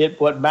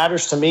 What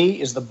matters to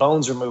me is the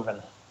bones are moving.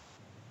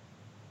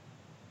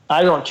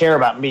 I don't care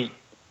about meat.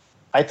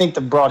 I think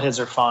the broadheads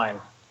are fine.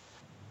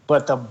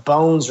 But the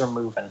bones are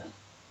moving.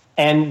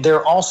 And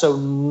they're also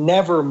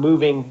never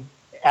moving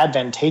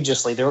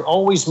advantageously. They're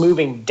always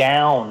moving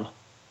down.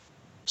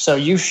 So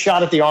you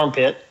shot at the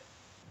armpit,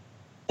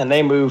 and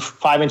they move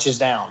 5 inches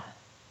down.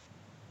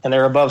 And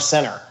they're above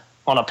center.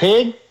 On a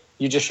pig,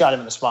 you just shot him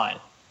in the spine.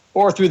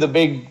 Or through the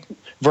big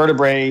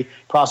vertebrae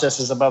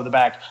processes above the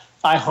back.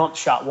 I hump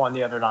shot one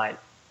the other night.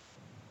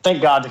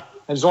 Thank God. It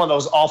was one of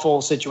those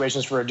awful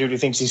situations for a dude who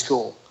thinks he's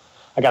cool.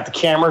 I got the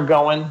camera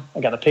going.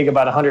 I got a pig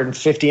about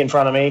 150 in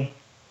front of me.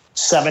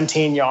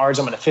 17 yards.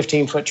 I'm in a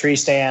 15-foot tree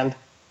stand.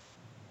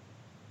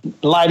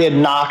 Lighted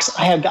knocks.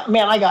 I am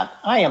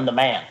the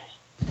man.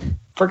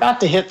 Forgot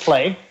to hit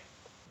play.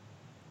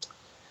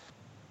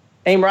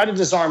 Aim right at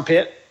his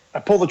armpit. I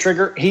pull the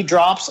trigger. He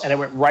drops, and it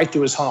went right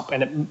through his hump.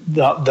 And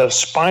the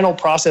spinal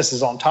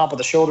processes on top of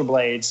the shoulder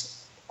blades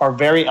are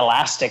very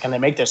elastic, and they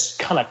make this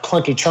kind of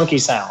clunky, chunky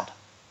sound.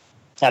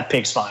 That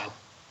pig's fine.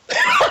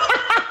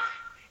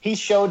 He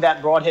showed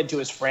that broadhead to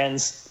his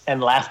friends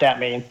and laughed at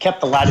me and kept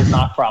the lighted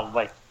knock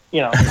probably,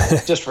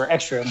 just for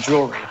extra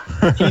jewelry.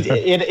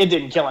 It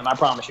didn't kill him, I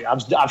promise you.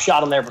 I've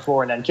shot him there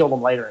before and then killed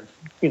him later,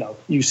 and,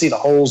 you see the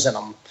holes in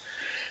them.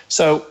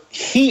 So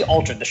he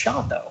altered the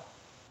shot, though.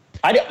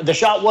 The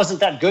shot wasn't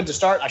that good to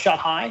start. I shot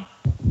high.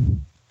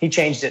 He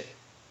changed it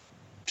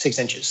 6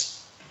 inches.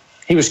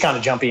 He was kind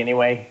of jumpy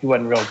anyway. He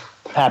wasn't real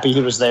happy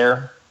he was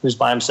there. He was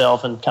by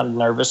himself and kind of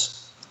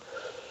nervous.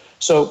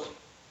 So,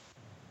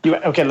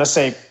 let's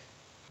say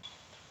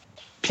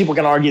people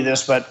can argue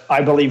this, but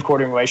I believe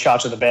quartering away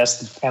shots are the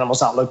best. The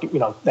animal's not looking,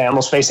 the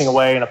animal's facing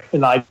away in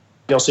an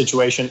ideal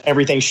situation.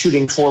 Everything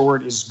shooting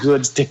forward is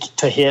good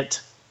to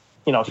hit.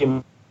 If you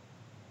miss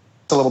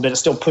a little bit, it's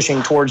still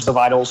pushing towards the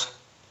vitals.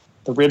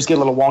 The ribs get a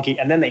little wonky,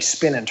 and then they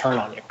spin and turn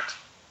on you.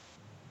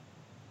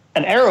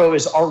 An arrow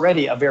is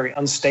already a very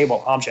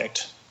unstable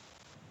object.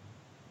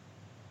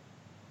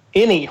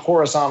 Any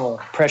horizontal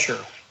pressure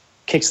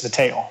kicks the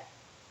tail.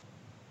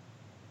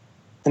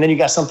 And then you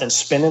got something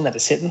spinning that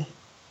is hitting.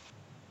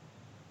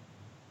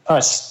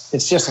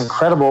 It's just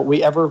incredible.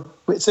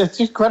 It's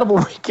incredible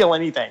we kill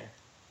anything.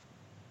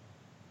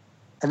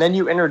 And then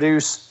you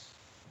introduce,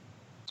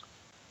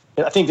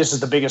 I think this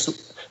is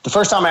the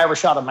first time I ever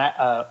shot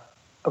a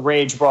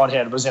rage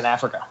broadhead was in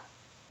Africa.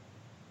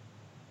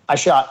 I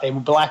shot a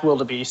black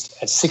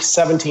wildebeest at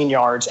 17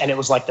 yards, and it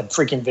was like the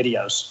freaking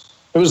videos.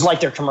 It was like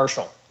their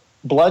commercial.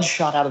 Blood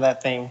shot out of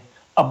that thing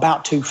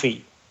about 2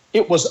 feet.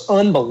 It was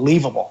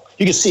unbelievable.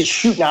 You could see it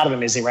shooting out of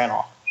him as he ran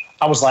off.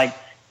 I was like,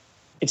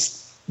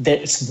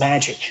 it's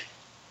magic,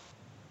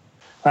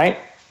 right?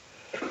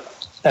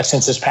 That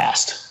sense is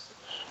past.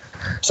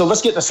 So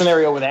let's get the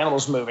scenario with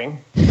animals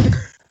moving.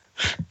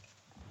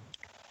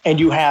 And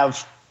you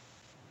have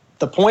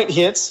the point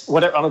hits,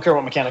 whatever, I don't care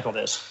what mechanical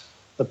it is.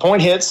 The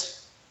point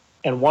hits,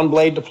 and one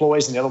blade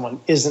deploys, and the other one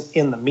isn't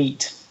in the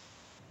meat.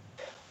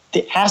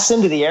 The ass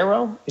end of the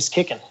arrow is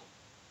kicking.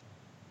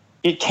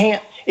 It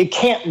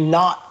can't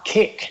not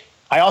kick.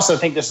 I also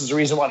think this is the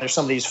reason why there's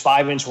some of these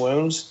 5-inch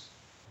wounds.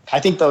 I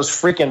think those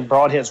freaking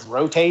broadheads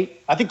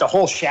rotate. I think the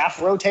whole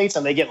shaft rotates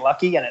and they get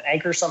lucky and it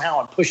anchors somehow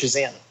and pushes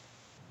in.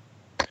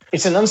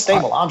 It's an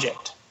unstable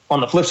object.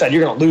 On the flip side,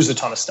 you're going to lose a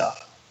ton of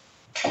stuff.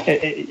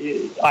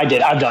 I've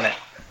done it.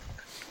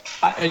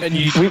 And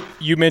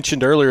you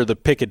mentioned earlier the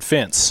picket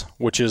fence,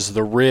 which is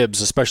the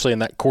ribs, especially in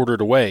that quartered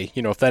away.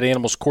 If that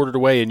animal's quartered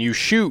away and you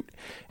shoot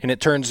and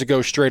it turns to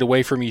go straight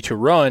away from you to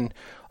run,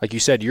 like you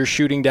said, you're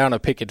shooting down a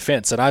picket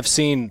fence. And I've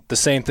seen the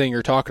same thing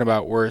you're talking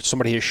about where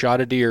somebody has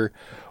shot a deer,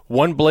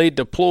 one blade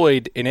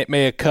deployed, and it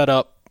may have cut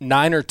up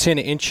 9 or 10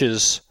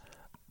 inches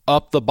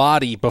up the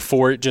body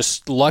before it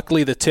just,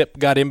 luckily the tip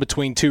got in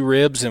between 2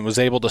 ribs and was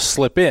able to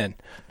slip in.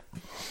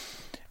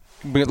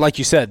 But like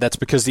you said, that's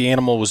because the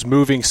animal was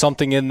moving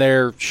something in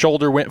there,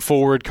 shoulder went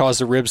forward,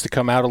 caused the ribs to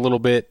come out a little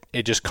bit.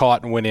 It just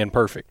caught and went in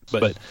perfect.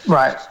 But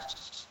right.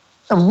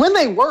 And when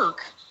they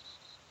work,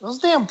 those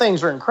damn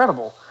things are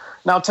incredible.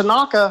 Now,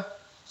 Tanaka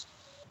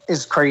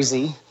is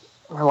crazy.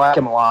 I like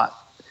him a lot.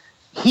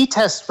 He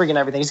tests freaking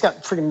everything. He's got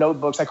freaking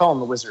notebooks. I call him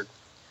the wizard.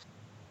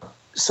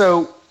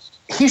 So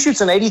he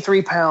shoots an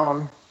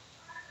 83-pound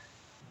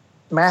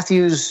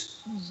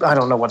Matthews, I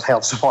don't know what the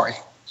hell, Safari,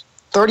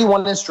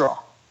 31-inch draw.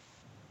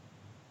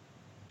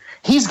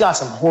 He's got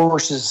some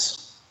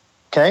horses,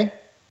 okay?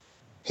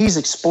 He's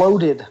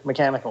exploded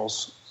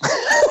mechanicals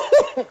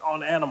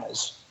on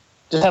animals.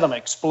 Just had them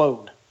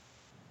explode.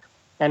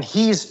 And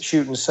he's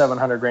shooting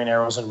 700-grain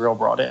arrows and real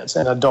broadheads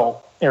and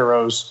adult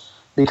arrows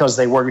because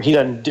they work. He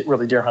doesn't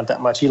really deer hunt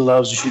that much. He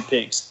loves to shoot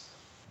pigs.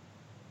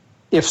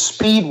 If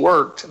speed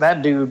worked,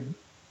 that dude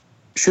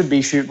should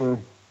be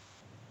shooting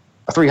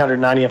a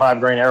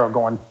 395-grain arrow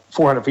going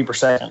 400 feet per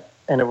second,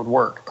 and it would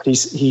work. But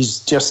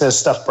he's just says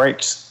stuff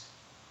breaks.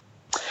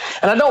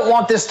 And I don't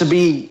want this to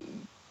be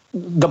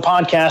the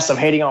podcast of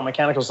hating on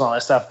mechanicals and all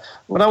that stuff.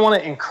 What I want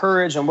to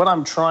encourage and what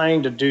I'm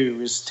trying to do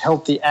is to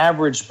help the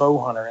average bow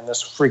hunter in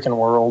this freaking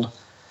world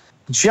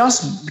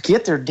just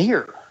get their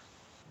deer.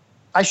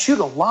 I shoot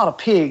a lot of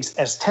pigs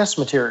as test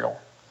material.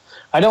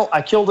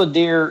 I killed a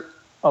deer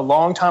a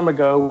long time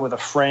ago with a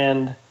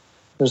friend.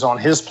 It was on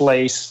his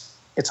place.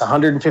 It's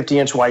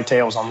 150-inch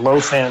whitetails on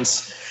low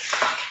fence,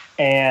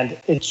 and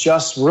it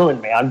just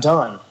ruined me. I'm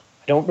done.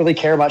 I don't really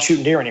care about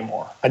shooting deer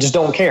anymore. I just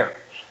don't care.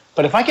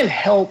 But if I can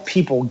help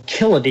people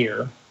kill a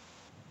deer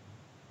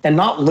and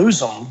not lose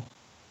them,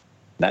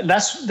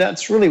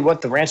 that's really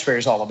what the Ranch Fairy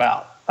is all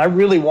about. I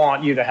really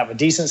want you to have a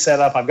decent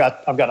setup. I've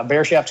got a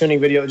bear shaft tuning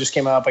video that just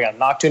came up. I got a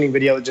knock tuning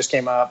video that just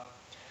came up.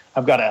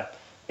 I've got a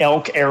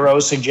elk arrow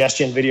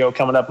suggestion video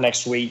coming up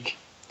next week.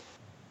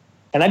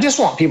 And I just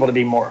want people to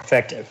be more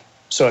effective.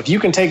 So if you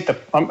can take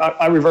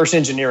I reverse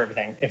engineer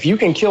everything. If you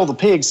can kill the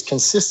pigs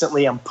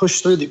consistently and pop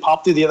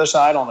through the other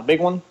side on the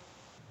big one,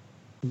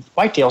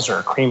 whitetails are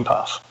a cream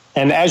puff.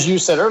 And as you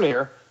said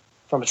earlier,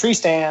 from a tree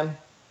stand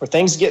where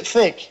things get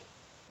thick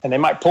and they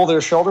might pull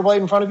their shoulder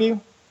blade in front of you,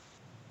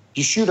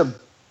 you shoot a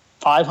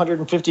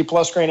 550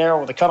 plus grain arrow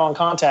with a cut on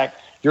contact,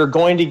 you're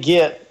going to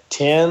get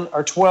 10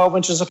 or 12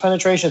 inches of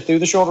penetration through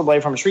the shoulder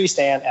blade from a tree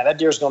stand, and that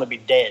deer is going to be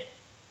dead.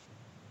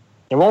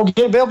 You won't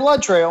get a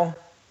blood trail,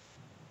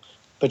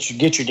 but you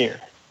get your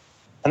deer.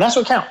 And that's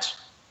what counts.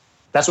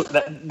 That's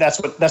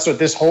what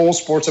this whole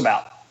sport's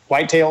about.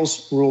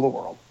 Whitetails rule the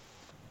world.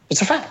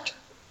 It's a fact.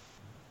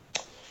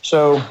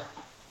 So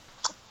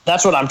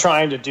that's what I'm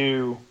trying to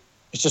do.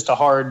 It's just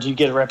you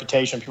get a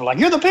reputation. People are like,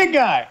 you're the pig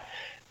guy.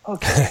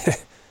 Okay.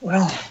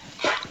 Well,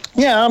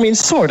 yeah, I mean,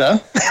 sort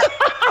of.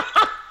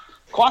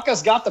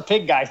 Quokka's got the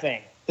pig guy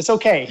thing. It's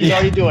okay. He's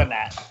already doing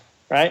that.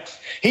 right?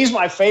 He's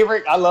my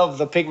favorite. I love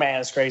the pig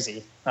man. It's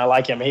crazy. I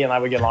like him. He and I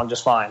would get along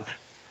just fine.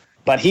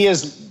 But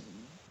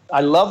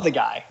I love the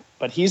guy,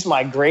 but he's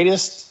my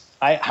greatest.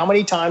 How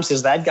many times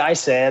has that guy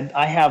said,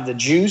 I have the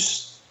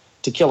juice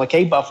to kill a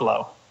Cape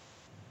buffalo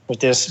with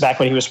this back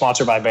when he was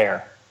sponsored by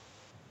Bayer?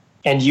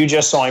 And you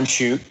just saw him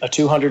shoot a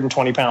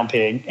 220-pound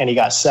pig, and he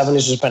got 7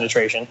 inches of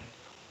penetration.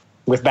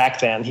 With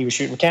back then, he was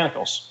shooting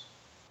mechanicals.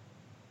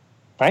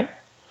 Right?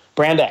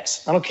 Brand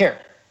X. I don't care.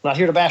 I'm not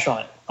here to bash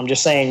on it. I'm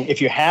just saying,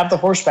 if you have the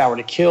horsepower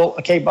to kill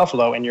a Cape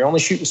buffalo and you're only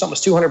shooting something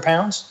that's 200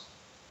 pounds,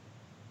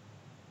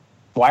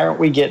 why aren't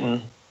we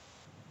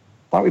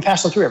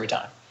passing through every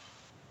time?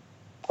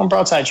 On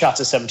broadside shots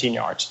at 17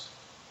 yards.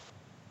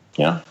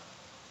 Yeah?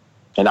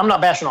 And I'm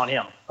not bashing on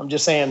him. I'm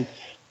just saying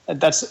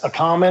that's a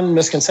common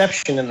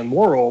misconception in the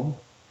world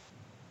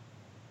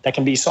that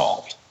can be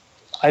solved.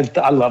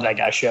 I love that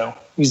guy's show.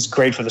 He's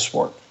great for the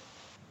sport.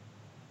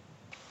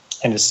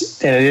 And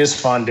it is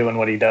fun doing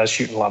what he does,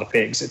 shooting a lot of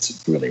pigs.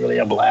 It's really, really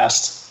a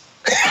blast.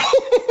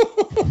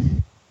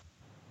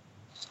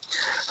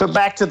 But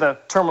back to the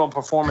terminal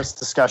performance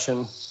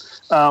discussion.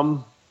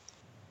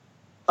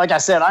 Like I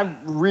said, I'm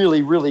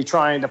really, really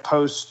trying to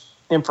post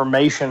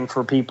information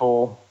for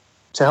people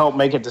to help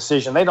make a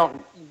decision.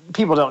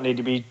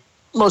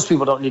 Most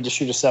people don't need to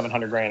shoot a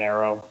 700 grain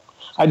arrow.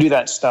 I do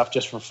that stuff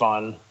just for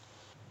fun.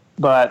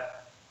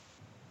 But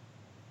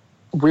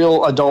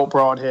real adult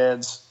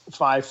broadheads,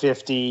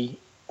 550,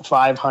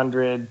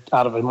 500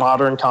 out of a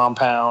modern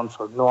compound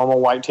for normal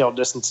whitetail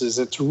distances,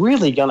 it's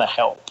really going to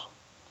help.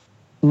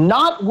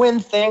 Not when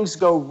things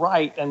go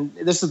right, and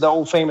this is the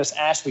old famous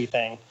Ashby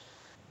thing.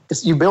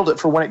 You build it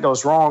for when it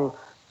goes wrong.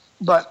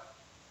 But,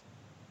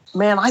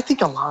 man, I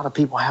think a lot of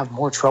people have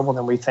more trouble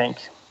than we think.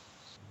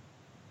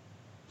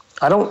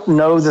 I don't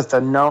know that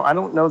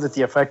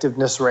the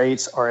effectiveness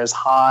rates are as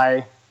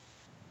high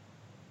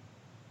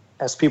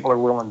as people are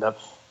willing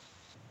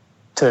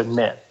to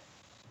admit.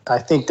 I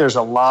think there's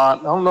a lot.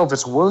 I don't know if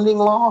it's wounding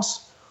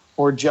loss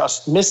or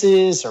just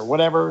misses or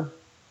whatever.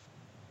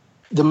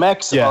 The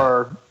mechs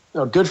are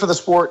good for the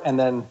sport, and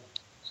then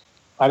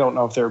I don't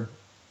know if they're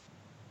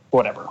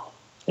whatever.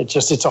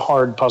 It's a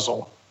hard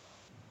puzzle.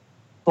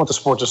 I want the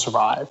sport to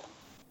survive.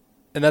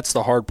 And that's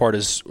the hard part,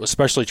 is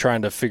especially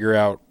trying to figure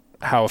out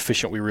how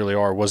efficient we really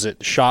are. Was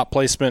it shot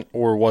placement,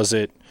 or was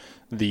it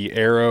the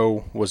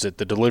arrow? Was it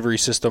the delivery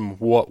system?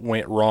 What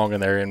went wrong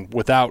in there? And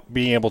without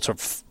being able to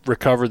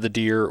recover the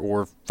deer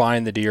or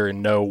find the deer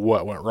and know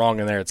what went wrong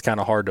in there, it's kind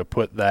of hard to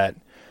put that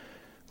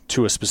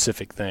to a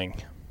specific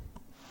thing.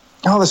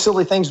 Oh, the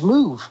silly things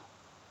move.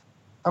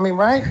 I mean,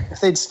 right?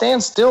 If they'd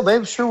stand still,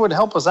 they sure would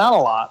help us out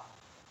a lot.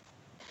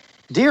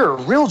 Deer are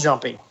real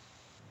jumpy.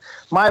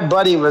 My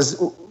buddy we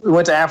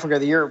went to Africa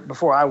the year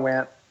before I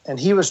went, and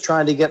he was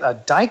trying to get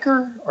a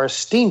Diker or a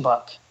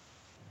Steenbuck.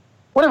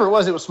 Whatever it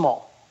was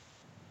small.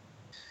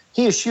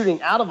 He is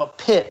shooting out of a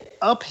pit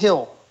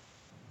uphill.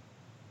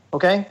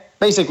 Okay?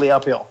 Basically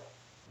uphill.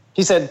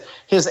 He said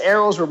his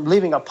arrows were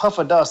leaving a puff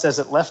of dust as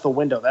it left the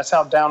window. That's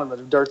how down in the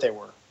dirt they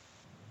were.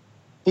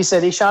 He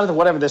said he shot at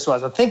whatever this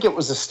was. I think it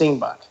was a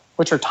Steenbuck,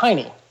 which are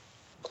tiny.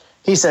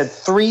 He said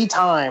 3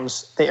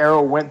 times the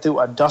arrow went through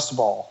a dust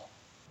ball.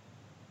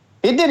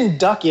 It didn't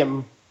duck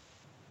him.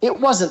 It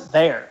wasn't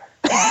there.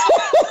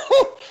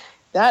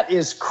 That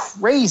is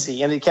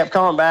crazy. And he kept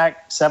coming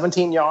back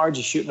 17 yards.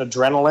 He's shooting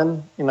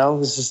adrenaline.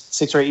 This is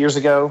 6 or 8 years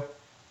ago.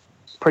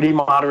 Pretty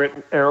moderate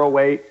arrow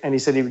weight. And he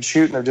said he would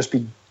shoot, and there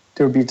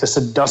would be just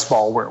a dust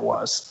ball where it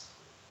was.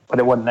 But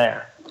it wasn't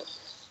there.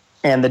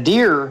 And the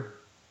deer,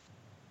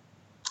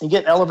 you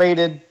get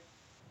elevated.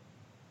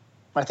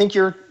 I think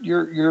your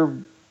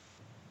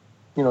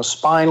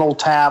spinal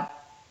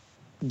tap,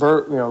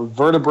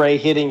 vertebrae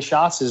hitting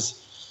shots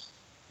is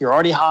you're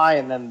already high,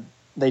 and then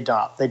they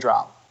drop.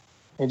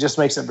 It just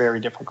makes it very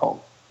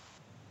difficult.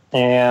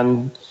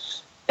 And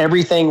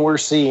everything we're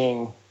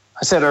seeing,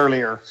 I said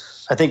earlier,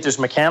 I think there's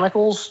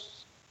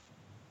mechanicals,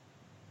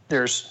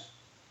 there's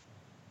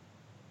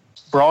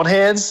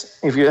broadheads.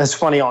 It's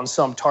funny, on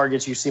some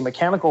targets you see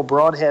mechanical,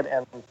 broadhead,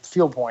 and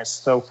field points.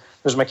 So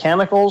there's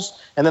mechanicals,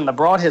 and then the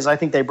broadheads, I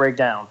think they break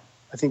down.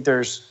 I think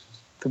there's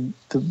the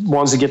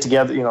ones that get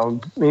together,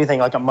 anything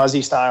like a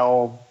Muzzy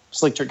style,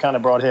 slick trick kind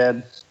of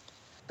broadhead.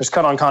 There's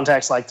cut on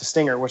contacts like the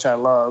Stinger, which I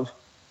love.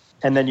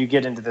 And then you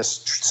get into this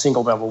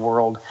single bevel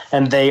world,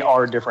 and they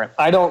are different.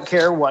 I don't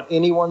care what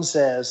anyone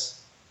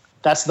says.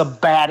 That's the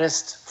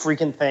baddest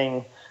freaking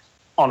thing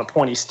on a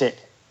pointy stick,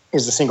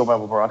 is the single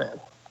bevel broadhead.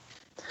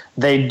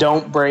 They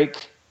don't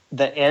break.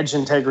 The edge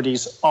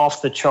integrity's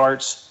off the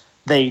charts.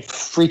 They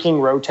freaking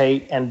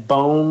rotate, and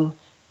bone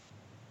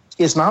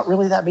is not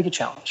really that big a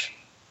challenge.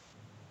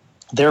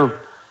 They're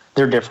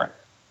different.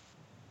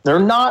 We're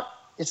not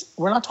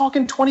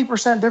talking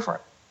 20%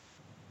 different,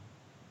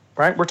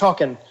 right? We're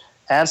talking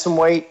add some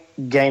weight,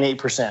 gain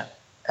 8%.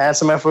 Add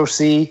some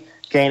FOC,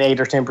 gain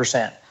 8 or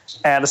 10%.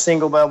 Add a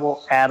single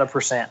bevel, add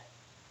 1%.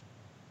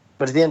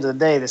 But at the end of the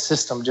day, the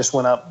system just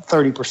went up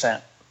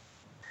 30%.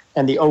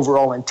 And the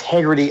overall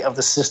integrity of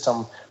the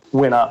system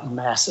went up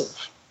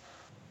massive.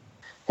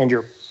 And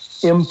your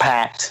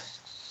impact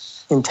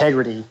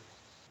integrity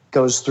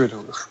goes through the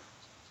roof,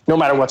 no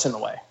matter what's in the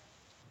way.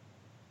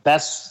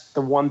 That's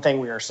the one thing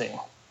we are seeing.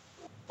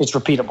 It's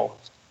repeatable.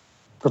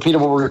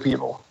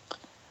 Repeatable.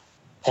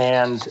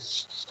 And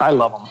I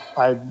love them.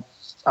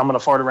 I'm going to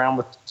fart around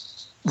with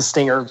the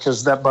Stinger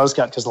because that buzz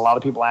cut, because a lot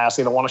of people ask,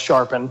 they don't want to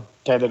sharpen.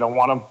 Okay, they don't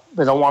want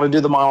to do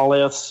the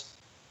monoliths.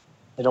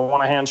 They don't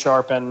want to hand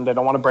sharpen. They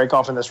don't want to break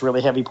off in this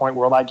really heavy point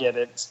world. I get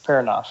it. It's fair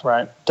enough,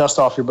 right? Dust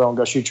off your bow and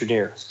go shoot your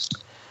deer.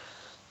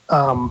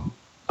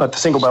 But the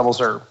single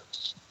bevels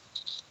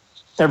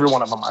every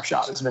one of them I've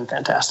shot has been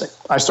fantastic.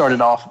 I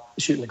started off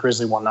shooting the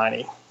Grizzly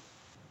 190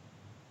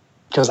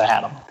 because I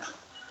had them.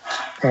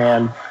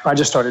 And I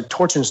just started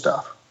torching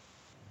stuff.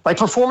 Like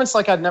performance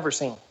like I'd never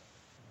seen.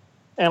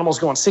 Animals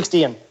going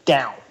 60 and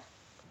down.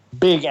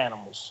 Big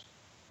animals.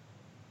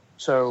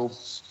 So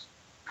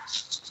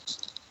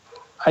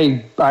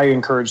I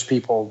encourage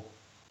people,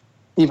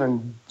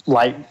 even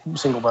light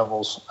single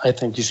bevels, I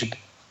think you should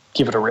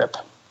give it a rip.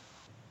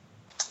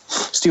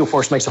 Steel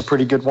Force makes a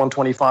pretty good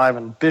 125,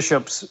 and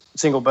Bishop's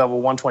single bevel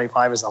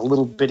 125 is a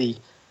little bitty,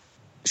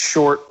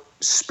 short,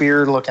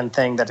 spear-looking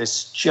thing that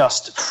is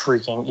just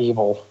freaking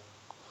evil.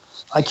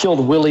 I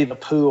killed Willie the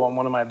Pooh on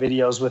one of my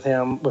videos with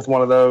him, with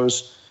one of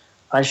those.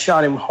 I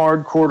shot him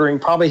hard quartering,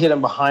 probably hit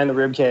him behind the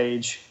rib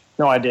cage.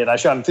 No, I did. I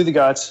shot him through the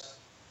guts,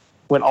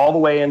 went all the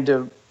way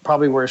into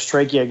probably where his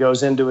trachea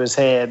goes into his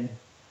head,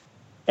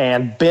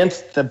 and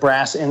bent the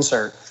brass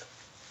insert,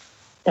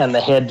 and the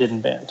head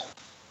didn't bend.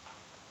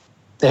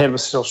 The head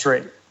was still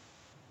straight.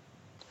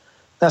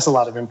 That's a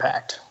lot of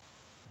impact.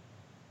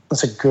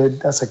 That's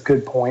a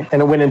good point.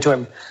 And it went into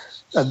him.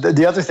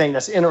 The other thing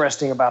that's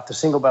interesting about the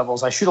single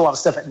bevels, I shoot a lot of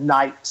stuff at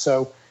night,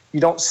 so you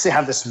don't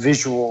have this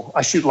visual.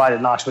 I shoot light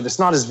at Knox, but it's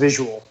not as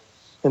visual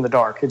in the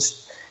dark.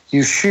 It's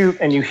you shoot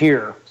and you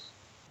hear,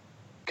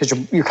 because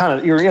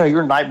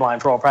you're night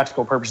blind for all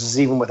practical purposes,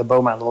 even with a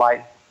bow mounted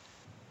light.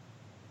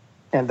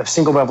 And the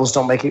single bevels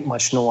don't make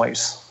much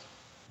noise.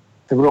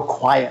 They're real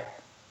quiet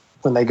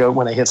when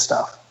they hit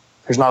stuff.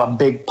 There's not a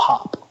big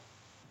pop.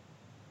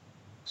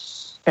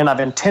 And I've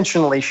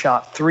intentionally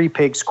shot 3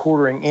 pigs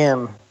quartering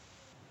in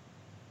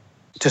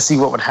to see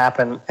what would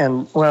happen.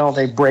 And, well,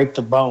 they break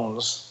the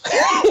bones.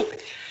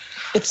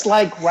 It's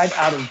like right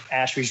out of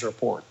Ashby's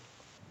report.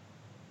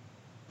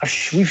 I've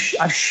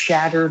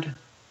shattered.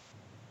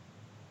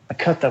 I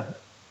cut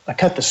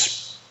the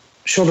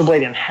shoulder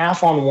blade in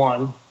half on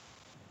one.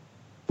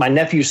 My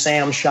nephew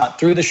Sam shot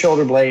through the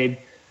shoulder blade,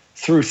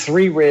 through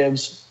 3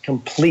 ribs,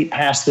 complete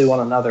pass through on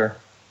another.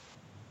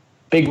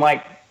 Big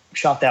Mike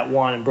shot that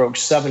one and broke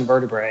 7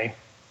 vertebrae.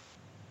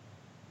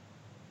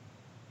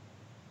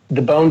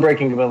 The bone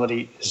breaking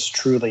ability is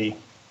truly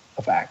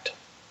a fact.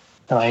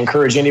 And I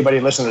encourage anybody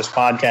listening to this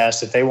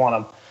podcast, if they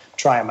want to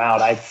try them out,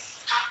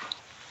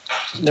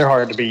 they're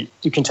hard to beat.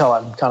 You can tell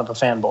I'm kind of a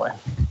fanboy.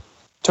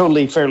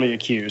 Totally fairly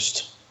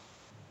accused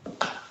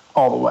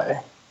all the way,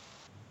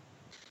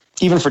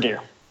 even for deer.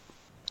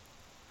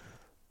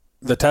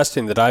 The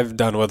testing that I've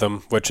done with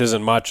them, which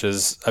isn't much,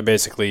 is I've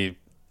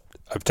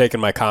taken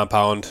my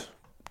compound,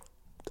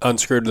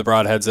 unscrewed the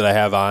broadheads that I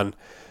have on,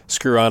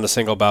 screw on a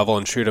single bevel,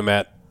 and shoot them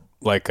at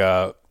like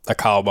a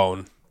cow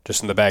bone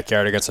just in the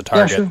backyard against a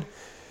target, yeah, sure.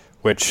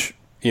 Which,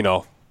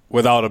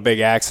 without a big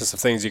axis of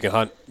things you can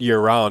hunt year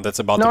round, that's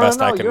about the best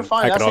I can you're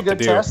fine. That's a good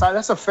test.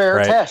 That's a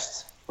fair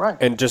test. Right.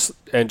 And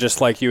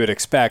just like you would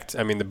expect,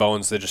 I mean, the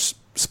bones, they just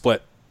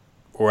split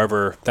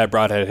wherever that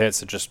broadhead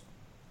hits. It just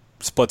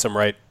splits them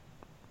right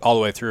all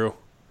the way through.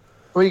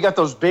 Well, you got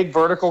those big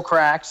vertical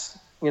cracks,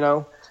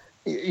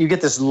 You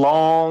get this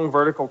long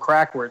vertical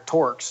crack where it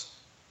torques.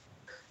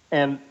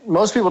 And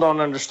most people don't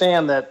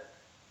understand that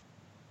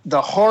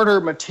the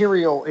harder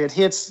material it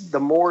hits, the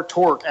more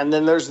torque. And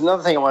then there's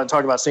another thing I want to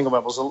talk about single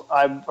bevels.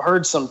 I've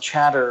heard some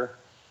chatter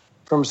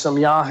from some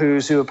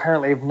yahoos who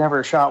apparently have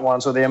never shot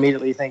one, so they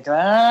immediately think,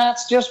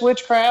 that's just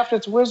witchcraft,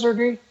 it's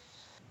wizardry.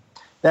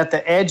 That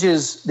the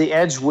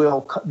edge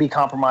will be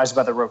compromised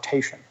by the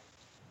rotation.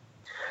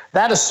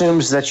 That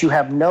assumes that you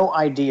have no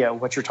idea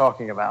what you're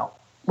talking about,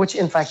 which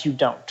in fact you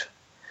don't.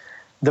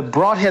 The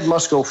broadhead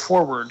must go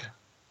forward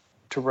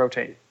to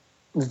rotate.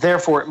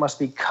 Therefore, it must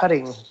be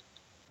cutting.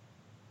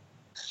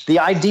 The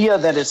idea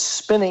that it's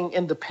spinning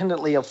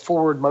independently of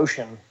forward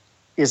motion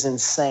is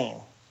insane.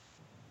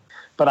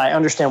 But I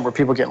understand where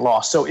people get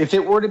lost. So if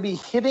it were to be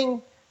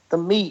hitting the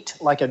meat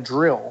like a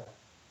drill,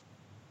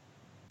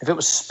 if it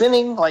was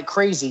spinning like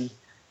crazy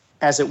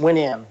as it went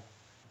in,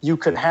 you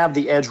could have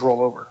the edge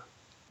roll over.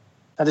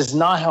 That is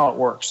not how it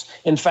works.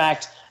 In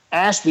fact,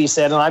 Ashby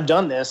said, and I've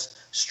done this,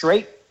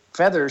 straight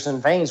feathers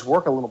and veins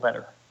work a little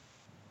better.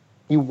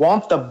 You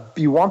want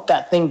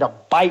that thing to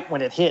bite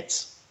when it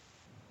hits.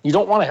 You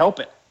don't want to help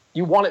it.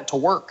 You want it to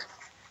work.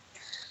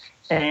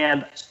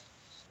 And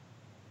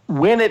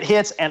when it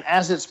hits and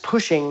as it's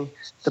pushing,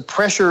 the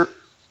pressure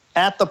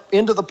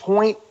into the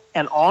point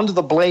and onto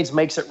the blades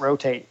makes it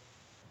rotate.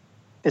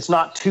 It's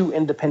not 2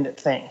 independent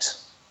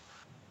things.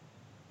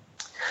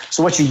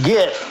 So what you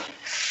get,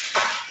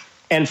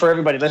 and for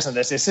everybody listening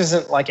to this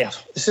isn't like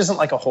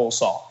a hole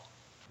saw.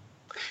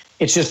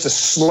 It's just a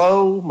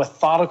slow,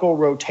 methodical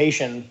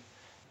rotation.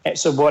 And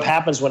so what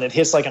happens when it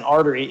hits like an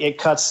artery, it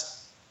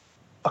cuts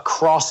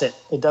across it.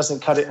 It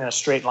doesn't cut it in a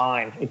straight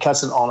line. It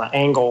cuts it on an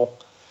angle.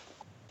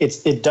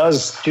 It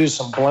does do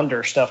some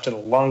blender stuff to the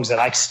lungs that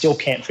I still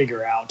can't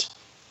figure out.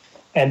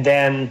 And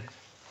then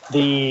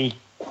the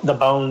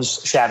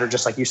bones shatter,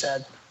 just like you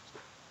said.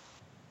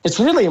 It's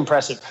really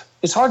impressive.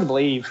 It's hard to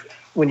believe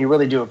when you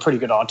really do a pretty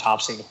good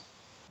autopsy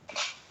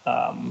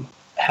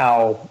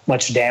how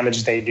much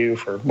damage they do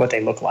for what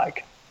they look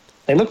like.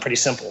 They look pretty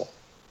simple.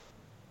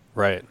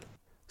 Right.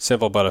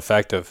 Simple but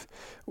effective.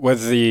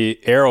 With the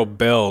arrow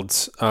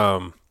builds,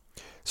 so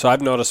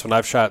I've noticed when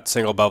I've shot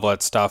single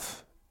bevelet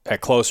stuff at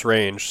close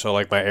range, so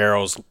like my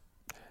arrow's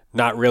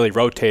not really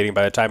rotating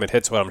by the time it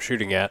hits what I'm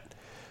shooting at.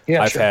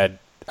 Yeah,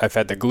 I've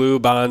had the glue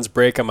bonds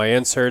break on my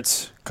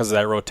inserts because of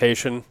that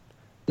rotation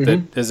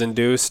that is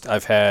induced.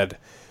 I've had,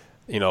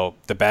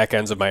 the back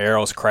ends of my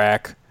arrows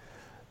crack.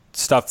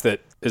 Stuff that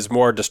is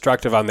more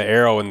destructive on the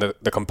arrow and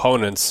the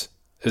components.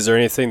 Is there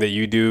anything that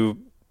you do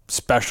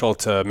special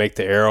to make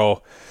the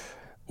arrow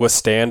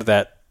withstand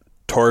that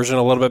torsion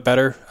a little bit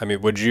better? I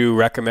mean, would you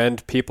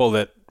recommend people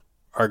that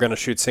are going to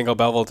shoot single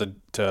bevel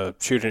to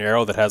shoot an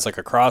arrow that has like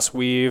a cross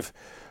weave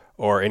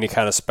or any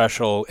kind of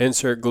special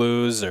insert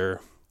glues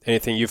or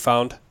anything you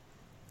found?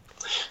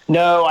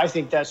 No, I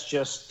think that's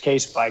just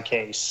case by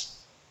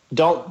case.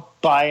 Don't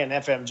buy an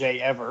FMJ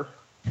ever.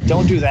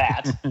 Don't do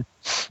that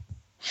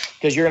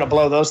because you're going to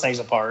blow those things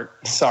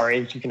apart.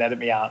 Sorry, you can edit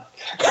me out.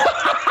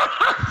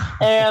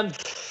 And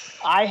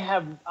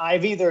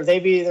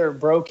they've either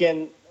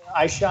broken.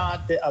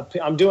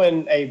 I'm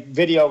doing a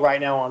video right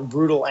now on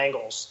brutal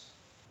angles.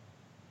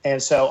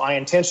 And so I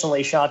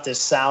intentionally shot this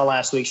sow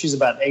last week. She's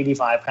about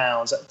 85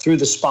 pounds through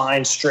the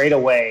spine straight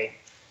away,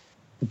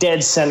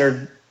 dead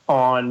centered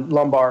on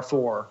lumbar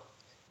 4.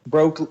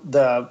 Broke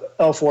the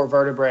L4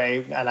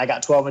 vertebrae, and I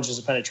got 12 inches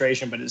of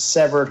penetration, but it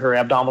severed her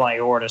abdominal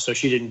aorta, so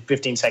she did in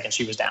 15 seconds,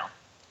 she was down.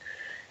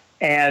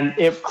 And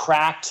it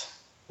cracked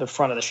the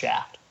front of the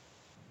shaft.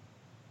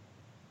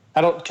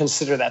 I don't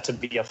consider that to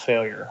be a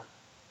failure.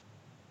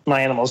 My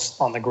animal's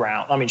on the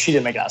ground. I mean, she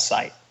didn't make it out of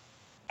sight,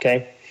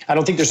 okay? I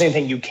don't think there's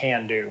anything you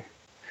can do.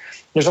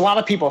 There's a lot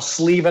of people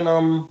sleeving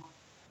them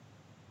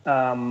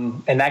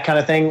and that kind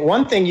of thing.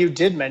 One thing you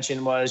did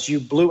mention was you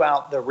blew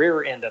out the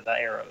rear end of the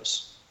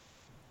arrows.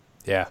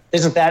 Yeah.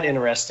 Isn't that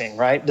interesting,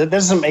 right? That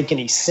doesn't make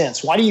any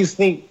sense. Why do you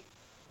think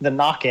the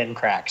knock-in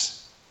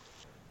cracks?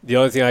 The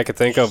only thing I could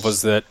think of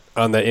was that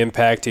on the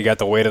impact, you got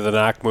the weight of the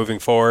knock moving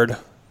forward,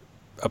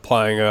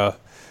 applying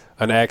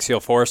an axial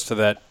force to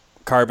that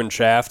carbon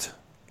shaft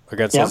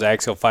against those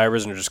axial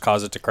fibers and it just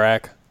caused it to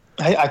crack.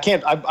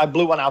 I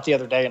blew one out the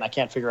other day and I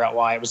can't figure out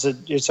why. It was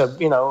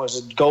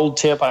a gold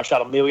tip. I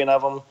shot 1 million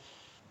of them,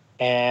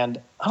 and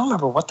I don't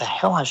remember what the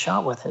hell I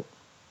shot with it.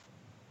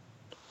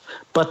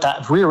 But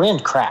that rear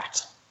end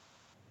cracked,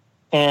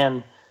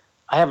 and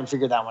I haven't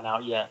figured that one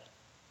out yet.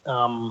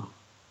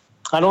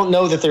 I don't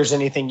know that there's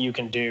anything you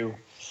can do.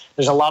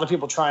 There's a lot of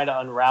people trying to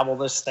unravel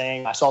this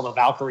thing. I saw the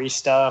Valkyrie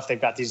stuff.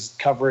 They've got these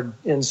covered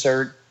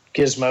insert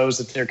gizmos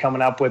that they're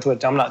coming up with.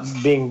 I'm not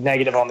being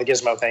negative on the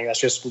gizmo thing.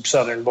 That's just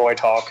Southern boy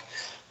talk.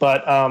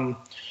 But I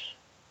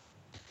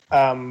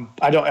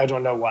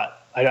don't know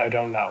what. I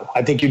don't know.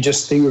 I think you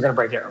just think we're going to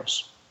break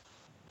arrows.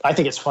 I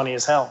think it's funny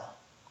as hell.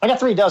 I got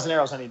 3 dozen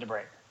arrows I need to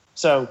break.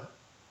 So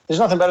there's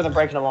nothing better than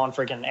breaking them on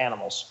freaking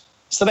animals.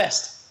 It's the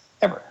best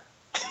ever.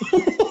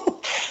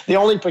 The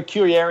only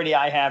peculiarity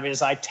I have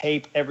is I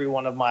tape every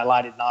one of my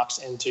lighted knocks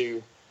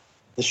into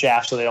the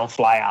shaft so they don't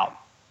fly out.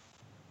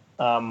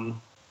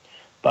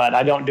 But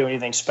I don't do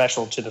anything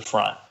special to the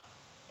front.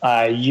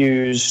 I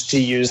used to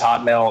use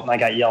hot melt, and I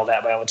got yelled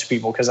at by a bunch of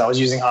people because I was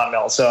using hot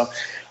melt. So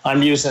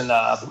I'm using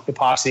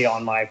epoxy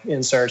on my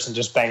inserts and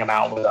just bang them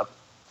out with a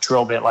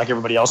drill bit like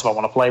everybody else if I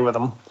want to play with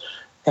them.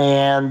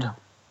 And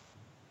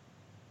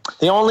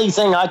the only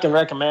thing I can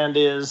recommend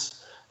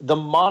is the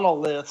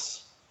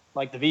monoliths,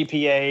 like the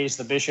VPAs,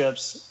 the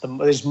Bishops,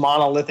 these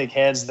monolithic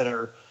heads that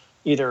are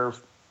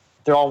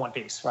they're all one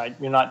piece, right?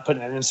 You're not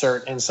putting an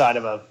insert inside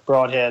of a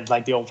broadhead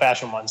like the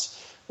old-fashioned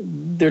ones.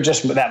 They're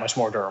just that much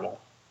more durable.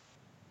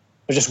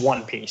 They're just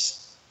one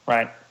piece,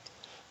 right?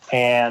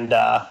 And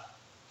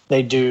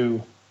they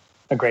do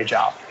a great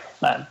job.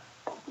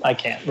 I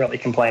can't really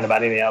complain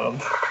about any of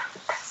them.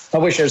 I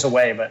wish there's a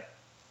way, but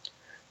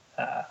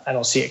I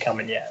don't see it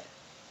coming yet.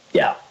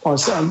 Yeah, on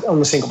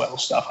the single bevel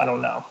stuff, I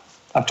don't know.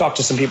 I've talked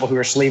to some people who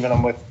are sleeving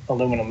them with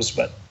aluminums,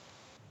 but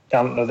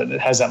I don't know that it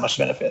has that much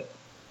benefit.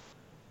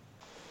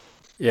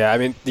 Yeah, I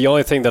mean, the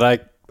only thing that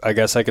I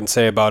guess I can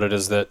say about it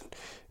is that,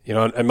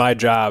 in my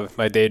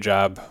day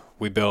job,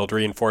 we build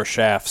reinforced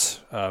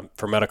shafts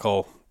for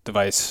medical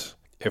device.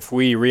 If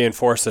we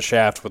reinforce the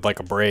shaft with like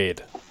a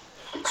braid,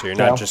 so you're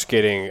not just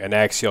getting an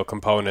axial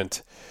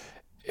component,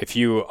 if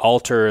you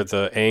alter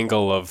the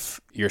angle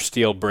of your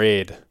steel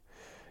braid,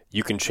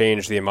 you can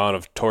change the amount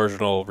of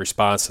torsional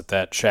response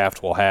that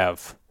shaft will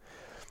have.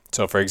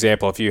 So, for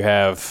example, if you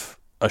have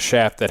a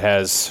shaft that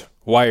has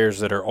wires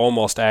that are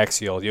almost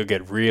axial, you'll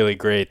get really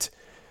great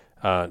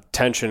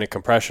tension and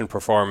compression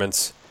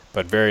performance,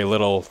 but very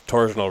little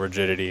torsional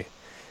rigidity.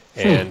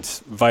 And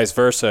vice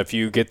versa, if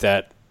you get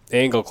that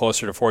angle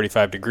closer to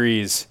 45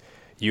 degrees,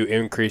 you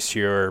increase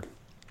your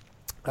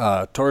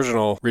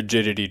torsional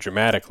rigidity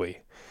dramatically,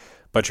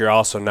 but you're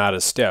also not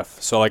as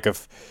stiff. So like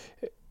if,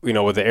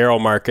 with the arrow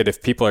market,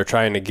 if people are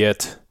trying to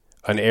get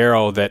an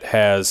arrow that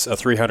has a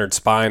 300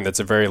 spine that's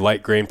a very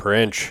light grain per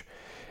inch,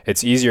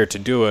 it's easier to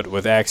do it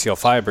with axial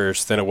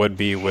fibers than it would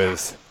be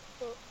with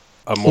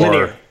a more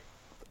linear.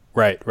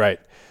 Right.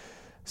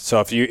 So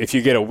if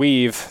you get a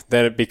weave,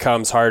 then it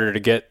becomes harder to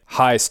get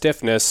high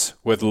stiffness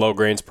with low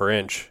grains per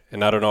inch.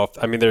 And I don't know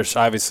there's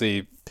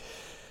obviously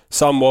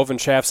some woven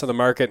shafts on the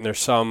market, and there's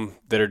some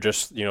that are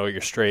just,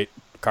 your straight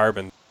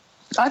carbon.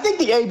 I think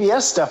the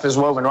ABS stuff is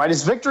woven, right?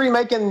 Is Victory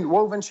making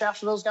woven shafts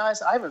for those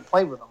guys? I haven't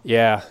played with them.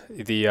 Yeah,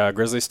 the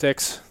Grizzly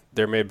sticks,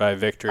 they're made by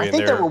Victory. I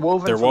think they were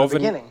woven from the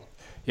beginning.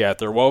 Yeah,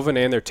 they're woven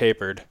and they're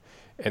tapered.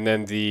 And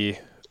then the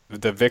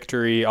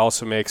Victory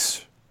also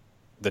makes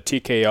the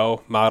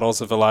TKO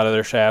models of a lot of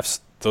their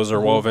shafts. Those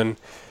are woven.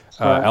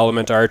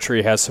 Element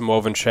Archery has some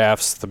woven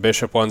shafts. The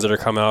Bishop ones that are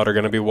coming out are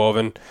going to be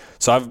woven.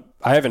 So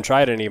I haven't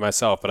tried any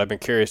myself, but I've been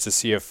curious to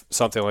see if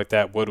something like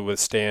that would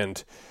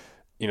withstand,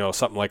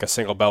 something like a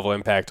single bevel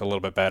impact a little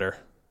bit better.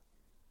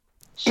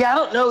 Yeah, I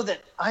don't know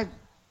that. I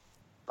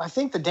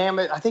think the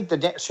damage. I think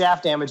the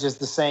shaft damage is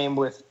the same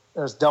with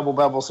as double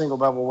bevel, single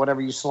bevel,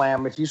 whatever you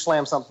slam. If you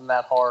slam something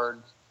that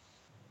hard,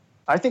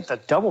 I think the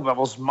double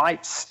bevels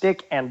might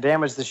stick and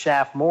damage the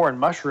shaft more and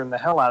mushroom the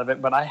hell out of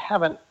it. But I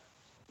haven't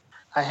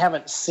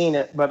seen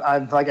it. But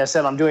like I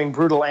said, I'm doing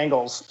brutal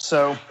angles,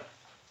 so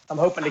I'm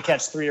hoping to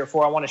catch 3 or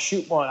 4. I want to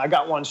shoot one. I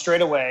got one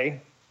straight away.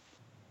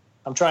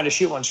 I'm trying to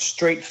shoot one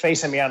straight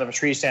facing me out of a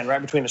tree stand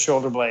right between the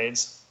shoulder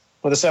blades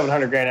with a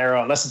 700 grain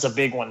arrow, unless it's a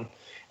big one.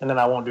 And then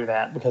I won't do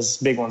that because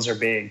big ones are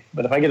big.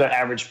 But if I get an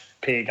average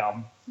pig,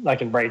 I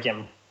can break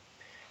him.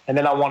 And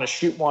then I want to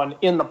shoot one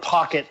in the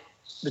pocket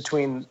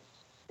between,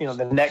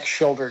 the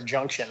neck-shoulder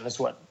junction is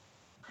what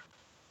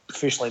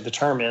officially the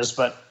term is.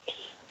 But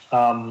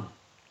I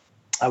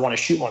want to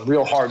shoot one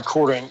real hard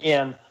quartering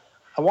in.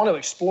 I want to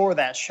explore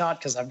that shot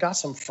because I've got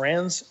some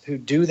friends who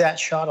do that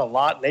shot a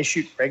lot. They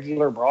shoot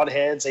regular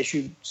broadheads. They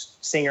shoot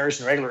stingers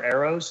and regular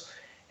arrows.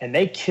 And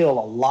they kill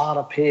a lot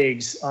of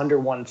pigs under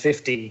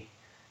 150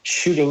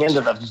 shooting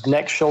into the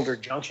neck-shoulder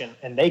junction,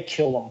 and they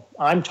kill them.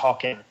 I'm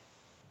talking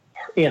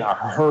in a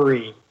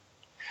hurry.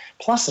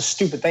 Plus, the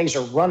stupid things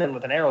are running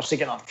with an arrow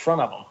sticking out in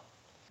front of them.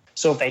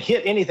 So if they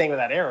hit anything with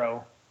that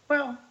arrow,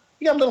 well,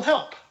 you got a little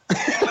help.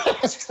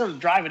 It's just going to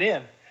drive it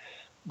in.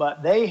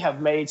 But they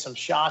have made some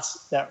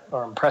shots that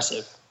are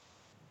impressive.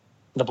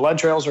 The blood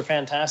trails are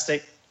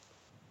fantastic.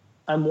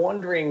 I'm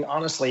wondering,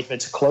 honestly, if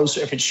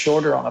it's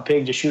shorter on a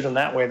pig to shoot them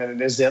that way than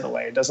it is the other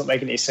way. It doesn't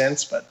make any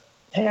sense, but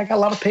hey, I got a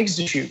lot of pigs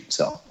to shoot,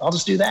 so I'll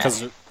just do that.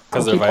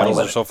 Because their vitals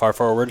are so far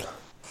forward?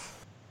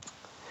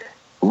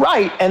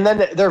 Right, and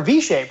then they're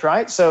V-shaped,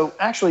 right? So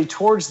actually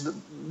towards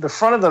the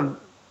front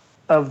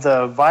of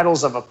the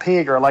vitals of a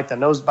pig are like the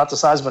nose, about the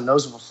size of a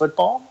nose of a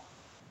football.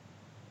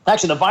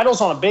 Actually, the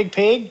vitals on a big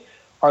pig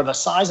are the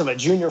size of a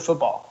junior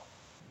football.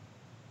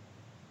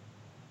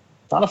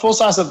 Not a full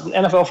size of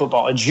NFL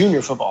football, a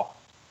junior football.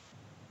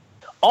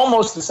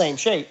 Almost the same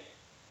shape.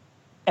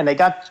 And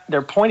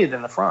they're pointed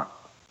in the front.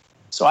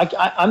 So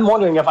I'm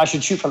wondering if I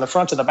should shoot from the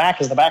front to the back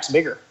because the back's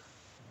bigger.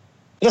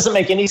 It doesn't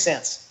make any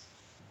sense.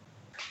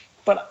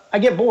 But I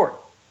get bored.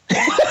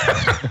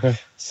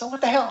 So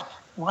what the hell?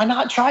 Why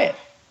not try it?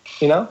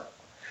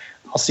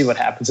 I'll see what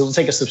happens. It'll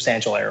take a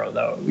substantial arrow,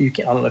 though. I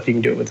don't know if you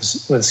can do it with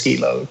a ski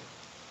load.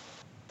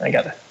 I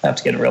have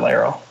to get a real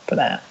arrow for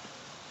that.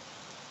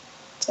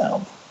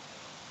 So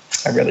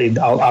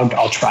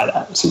I'll try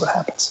that and see what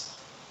happens.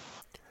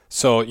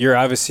 So you're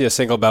obviously a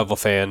single bevel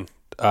fan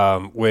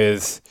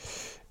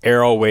with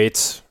arrow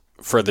weights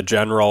for the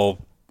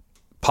general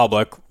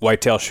public,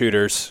 whitetail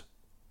shooters.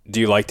 Do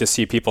you like to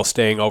see people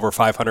staying over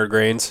 500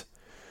 grains?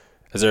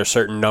 Is there a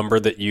certain number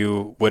that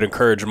you would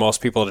encourage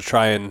most people to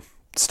try and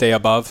stay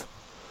above?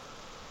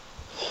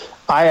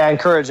 I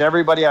encourage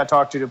everybody I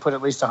talk to put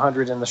at least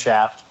 100 in the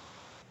shaft.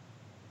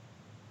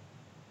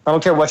 I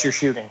don't care what you're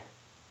shooting.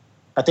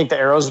 I think the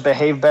arrows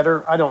behave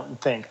better. I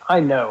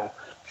know.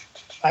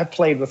 I've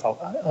played with a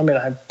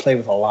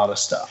lot of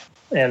stuff.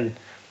 And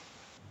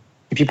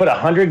if you put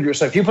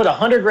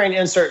 100 grain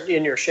insert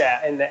in your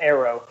shaft, in the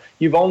arrow,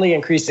 you've only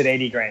increased it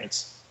 80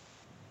 grains.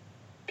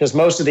 Because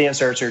most of the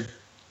inserts are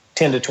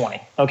 10 to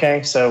 20.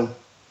 Okay? So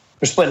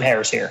we're splitting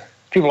hairs here.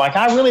 People are like,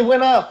 I really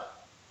went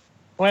up.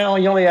 Well,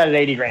 you only added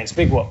 80 grains.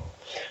 Big whoop.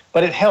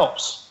 But it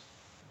helps.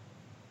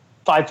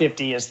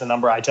 550 is the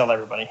number I tell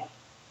everybody.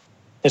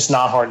 It's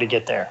not hard to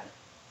get there.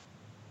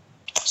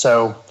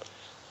 So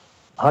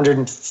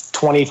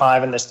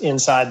 125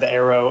 inside the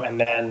arrow,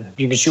 and then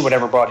you can shoot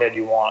whatever broadhead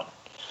you want.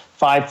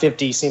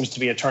 550 seems to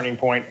be a turning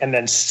point, and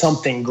then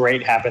something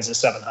great happens at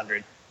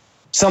 700.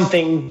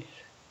 Something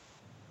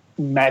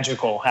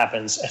magical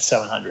happens at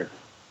 700.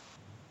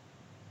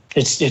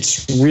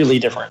 It's really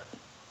different.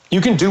 You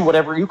can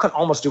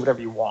almost do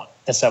whatever you want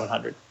at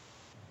 700.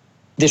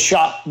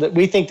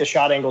 We think the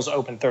shot angles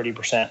open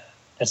 30%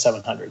 at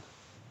 700.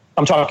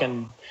 I'm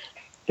talking,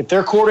 if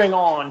they're quartering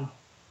on,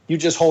 you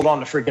just hold on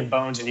to freaking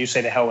bones and you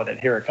say, to hell with it,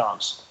 here it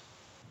comes.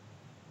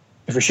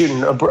 If you're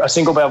shooting a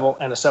single bevel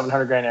and a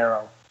 700 grain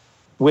arrow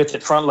with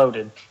it front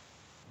loaded,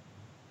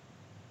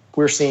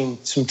 we're seeing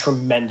some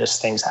tremendous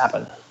things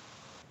happen.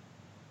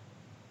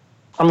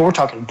 I mean, we're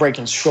talking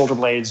breaking shoulder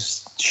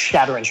blades,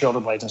 shattering shoulder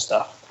blades and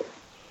stuff.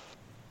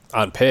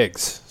 On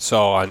pigs.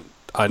 So on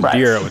Right.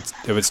 deer,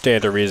 it would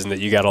stand to reason that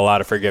you got a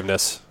lot of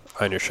forgiveness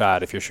on your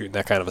shot if you're shooting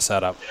that kind of a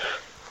setup.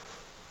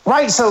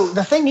 Right. So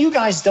the thing you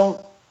guys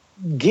don't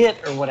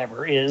get or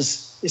whatever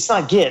is, it's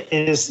not get,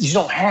 is you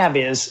don't have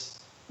is,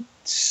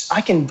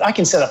 I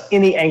can set up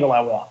any angle I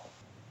want.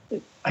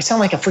 I sound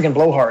like a freaking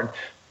blowhard,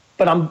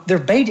 but they're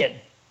baited.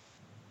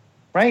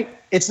 Right?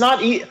 It's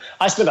not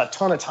I spend a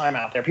ton of time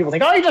out there. People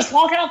think, oh, you just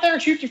walk out there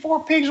and shoot your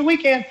 4 pigs a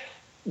weekend.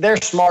 They're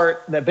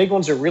smart. The big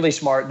ones are really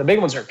smart. The big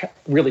ones are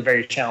really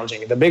very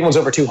challenging. The big ones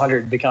over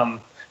 200 become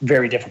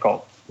very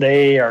difficult.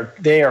 They are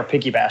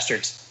picky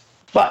bastards.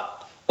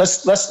 But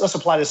let's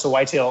apply this to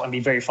whitetail and be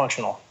very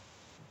functional.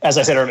 As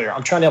I said earlier,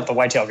 I'm trying to help the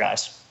whitetail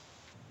guys.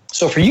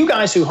 So for you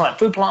guys who hunt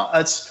food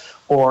plots,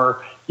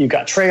 or you've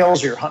got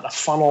trails, you're hunting a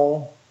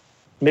funnel,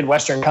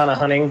 Midwestern kind of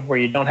hunting where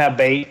you don't have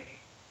bait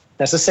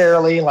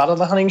necessarily. A lot of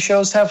the hunting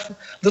shows have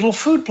little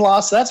food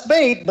plots. That's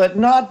bait, but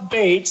not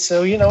bait.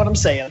 So you know what I'm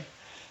saying.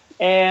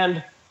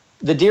 And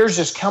the deer's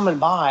just coming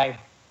by.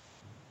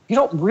 You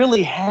don't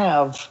really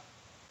have,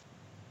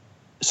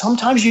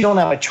 sometimes you don't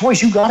have a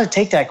choice. You got to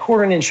take that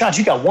quarter-inch shot.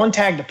 You got one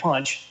tag to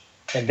punch,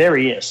 and there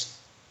he is.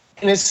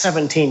 And it's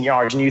 17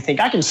 yards, and you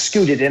think, I can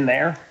scoot it in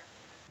there.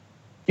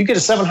 You get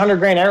a 700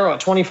 grain arrow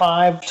at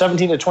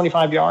 17 to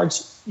 25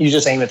 yards, you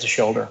just aim at the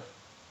shoulder.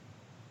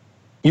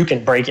 You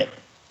can break it.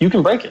 You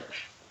can break it.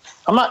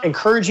 I'm not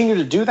encouraging you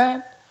to do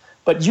that,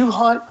 but you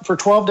hunt for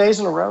 12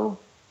 days in a row,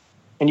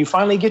 and you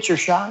finally get your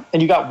shot,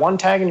 and you got one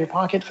tag in your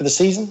pocket for the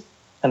season,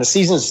 and the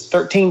season is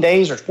 13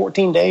 days or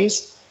 14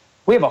 days.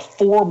 We have a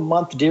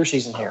 4-month deer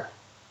season here.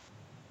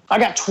 I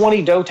got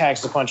 20 doe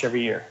tags to punch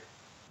every year.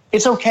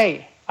 It's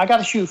okay. I got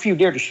to shoot a few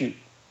deer to shoot.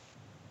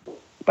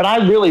 But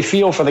I really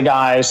feel for the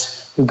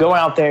guys who go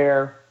out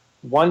there,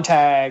 1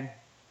 tag,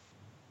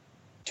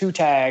 2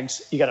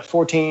 tags, you got a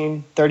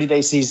 14,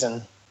 30-day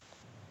season,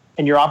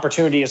 and your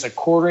opportunity is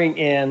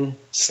a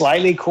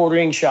slightly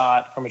quartering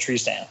shot from a tree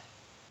stand.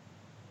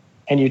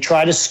 And you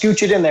try to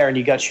scooch it in there and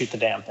you gut shoot the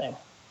damn thing.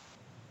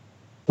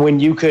 When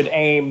you could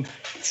aim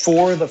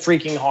for the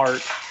freaking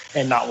heart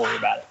and not worry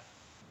about it.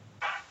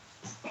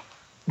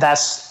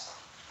 That's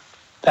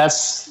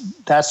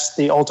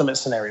the ultimate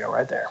scenario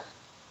right there.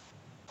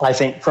 I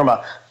think from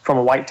a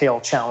whitetail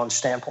challenge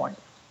standpoint.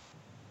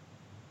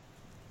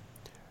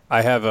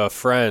 I have a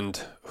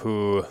friend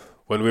who,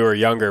 when we were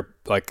younger,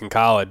 like in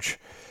college,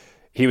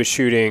 he was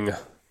shooting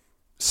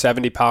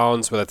 70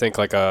 pounds with, I think,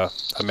 like a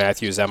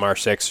Matthews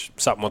MR6,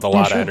 something with a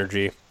lot of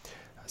energy,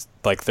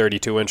 like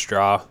 32-inch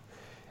draw.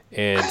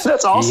 And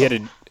that's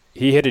awesome.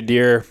 He hit a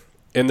deer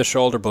in the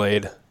shoulder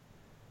blade,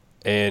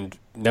 and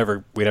we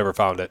never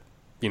found it.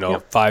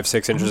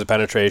 5-6 inches of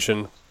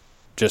penetration,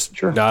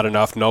 just not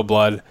enough, no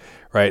blood,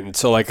 right? And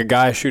so, like, a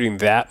guy shooting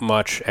that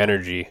much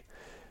energy,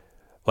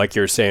 like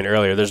you were saying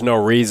earlier, there's no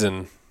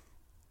reason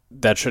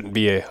that shouldn't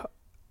be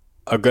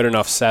a good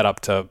enough setup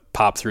to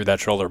pop through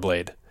that shoulder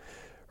blade,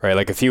 right?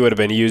 Like, if he would have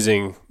been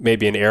using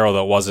maybe an arrow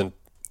that wasn't,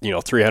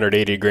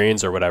 380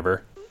 grains or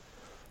whatever,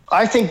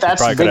 I think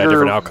that's probably could have a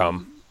different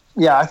outcome.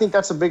 Yeah, I think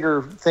that's a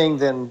bigger thing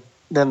than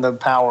the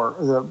power.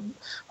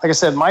 Like I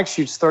said, Mike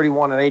shoots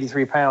 31 and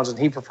 83 pounds, and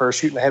he prefers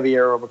shooting a heavy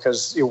arrow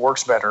because it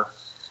works better.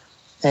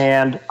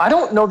 And I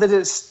don't know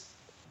that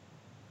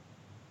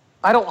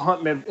I don't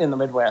hunt in the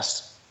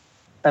Midwest,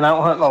 and I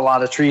don't hunt in a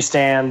lot of tree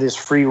stand, these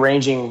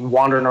free-ranging,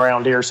 wandering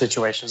around deer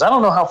situations. I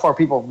don't know how far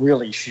people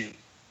really shoot.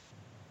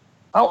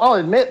 I'll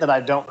admit that I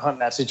don't hunt in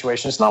that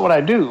situation. It's not what I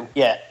do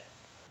yet.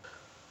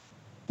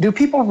 Do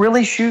people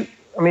really shoot,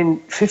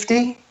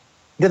 50?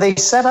 Do they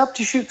set up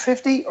to shoot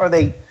 50, or are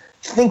they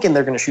thinking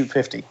they're going to shoot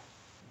 50?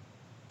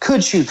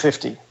 Could shoot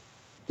 50.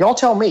 Y'all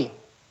tell me.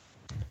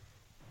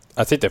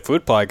 I think the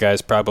food plot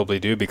guys probably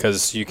do,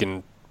 because you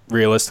can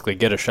realistically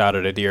get a shot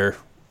at a deer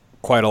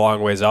quite a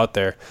long ways out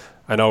there.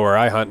 I know where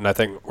I hunt, and I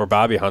think where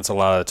Bobby hunts a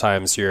lot of the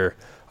times, you're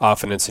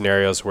often in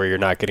scenarios where you're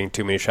not getting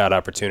too many shot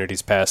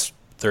opportunities past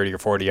 30 or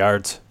 40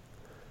 yards.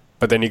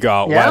 But then you go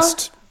out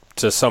west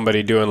to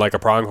somebody doing like a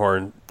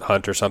pronghorn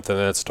hunt or something,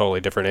 and it's a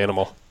totally different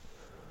animal.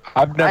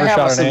 I've never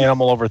shot an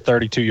animal over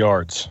 32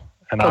 yards.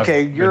 And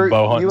okay, I've been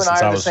bow hunting you and I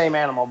since are the same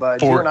animal,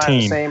 bud. 14. You and I are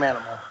the same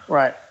animal.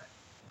 Right.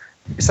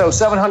 So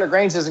 700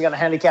 grains isn't going to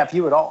handicap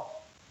you at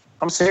all.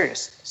 I'm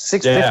serious.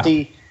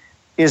 650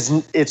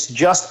 it's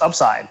just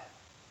upside.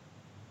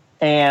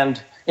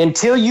 And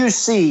until you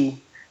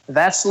see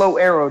that slow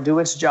arrow do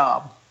its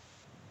job,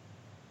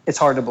 it's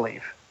hard to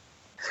believe.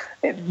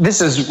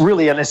 This is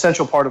really an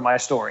essential part of my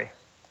story.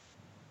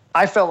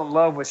 I fell in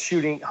love with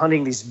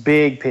hunting these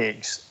big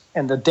pigs,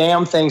 and the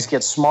damn things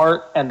get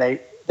smart, and they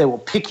will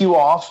pick you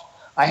off.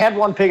 I had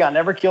one pig I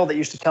never killed that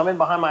used to come in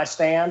behind my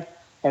stand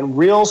and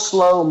real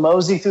slow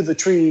mosey through the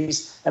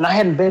trees, and I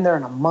hadn't been there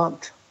in a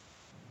month.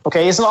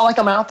 Okay, it's not like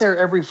I'm out there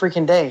every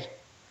freaking day.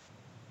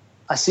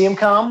 I see him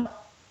come,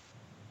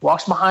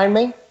 walks behind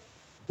me,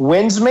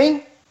 winds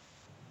me,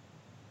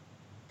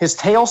 his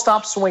tail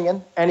stops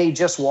swinging, and he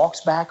just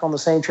walks back on the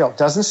same trail.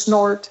 Doesn't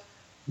snort,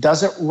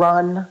 doesn't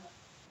run.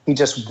 He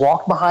just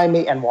walked behind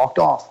me and walked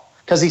off.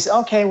 Because he's,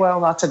 okay, well,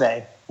 not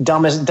today.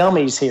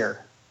 Dummy's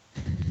here.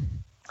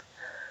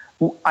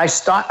 I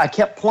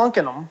kept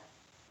plunking them.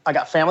 I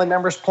got family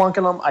members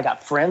plunking them. I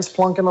got friends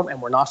plunking them, and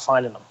we're not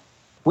finding them.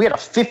 We had a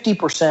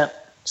 50%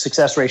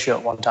 success ratio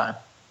at one time.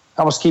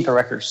 I was keeping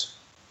records.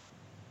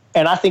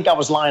 And I think I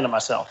was lying to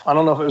myself. I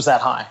don't know if it was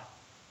that high.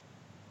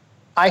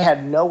 I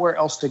had nowhere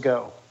else to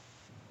go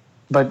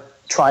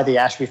but try the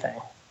Ashby thing.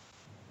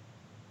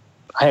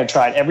 I had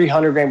tried every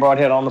 100-grain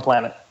broadhead on the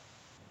planet,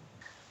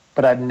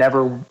 but I'd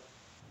never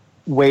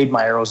weighed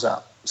my arrows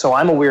up. So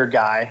I'm a weird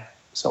guy.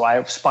 So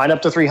I spined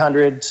up to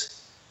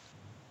 300s,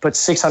 put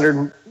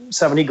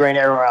 670-grain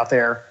arrow out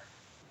there.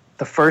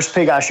 The first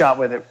pig I shot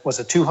with it was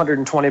a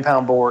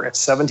 220-pound boar at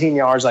 17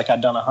 yards like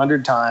I'd done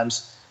 100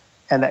 times,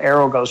 and the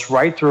arrow goes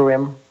right through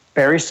him,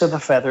 buries to the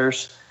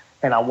feathers,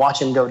 and I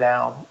watch him go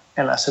down.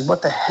 And I said,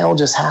 what the hell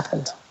just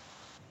happened?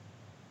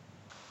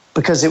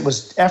 Because it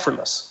was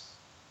effortless.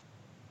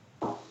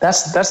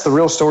 That's the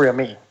real story of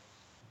me.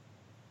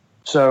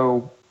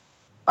 So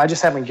I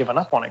just haven't given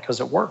up on it because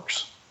it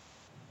works.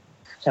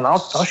 And I'll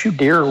shoot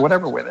deer or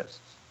whatever with it.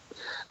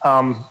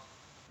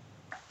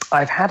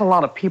 I've had a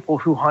lot of people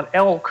who hunt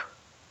elk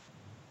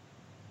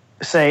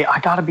say, I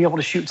got to be able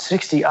to shoot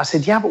 60. I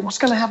said, yeah, but what's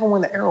going to happen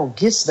when the arrow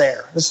gets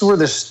there? This is where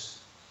this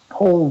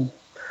whole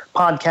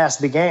podcast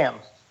began.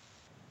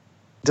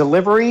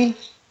 Delivery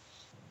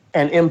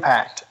and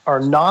impact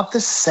are not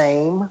the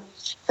same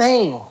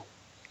thing.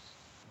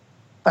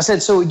 I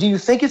said, so do you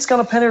think it's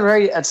going to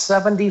penetrate at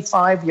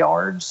 75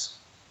 yards?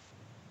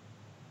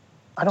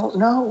 I don't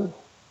know.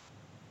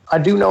 I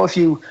do know if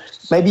you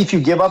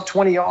give up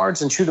 20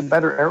 yards and shoot a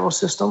better arrow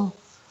system,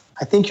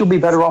 I think you'll be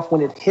better off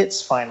when it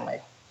hits finally.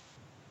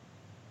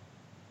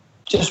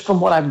 Just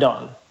from what I've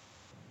done.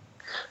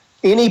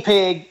 Any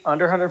pig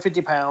under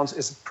 150 pounds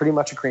is pretty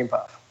much a cream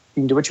puff.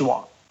 You can do what you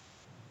want.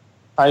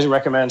 I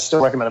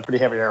still recommend a pretty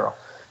heavy arrow.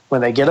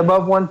 When they get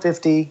above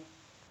 150,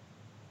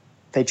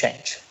 they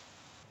change.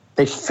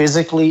 They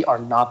physically are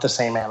not the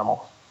same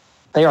animal.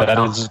 They are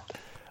not.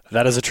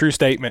 That is a true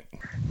statement.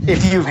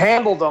 If you've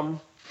handled them,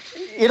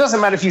 it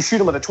doesn't matter if you shoot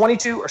them with a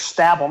 22 or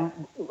stab them.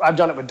 I've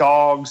done it with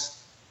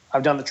dogs.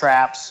 I've done the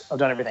traps. I've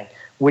done everything.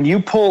 When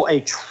you pull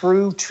a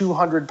true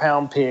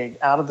 200-pound pig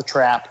out of the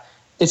trap,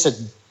 it's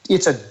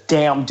a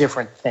damn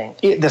different thing.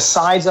 The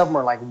sides of them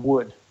are like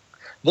wood.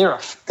 They're a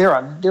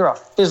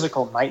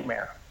physical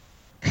nightmare.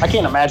 I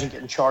can't imagine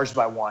getting charged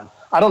by one.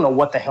 I don't know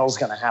what the hell's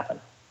going to happen.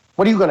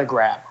 What are you going to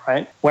grab,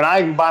 right? When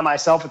I'm by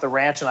myself at the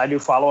ranch and I do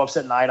follow-ups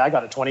at night, I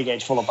got a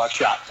 20-gauge full of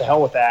buckshot. To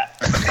hell with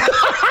that.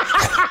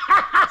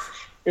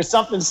 If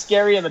something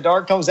scary in the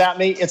dark comes at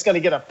me, it's going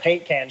to get a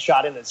paint can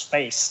shot in its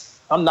face.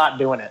 I'm not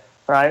doing it,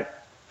 right?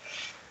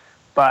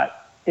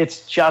 But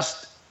it's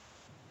just...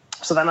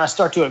 So then I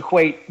start to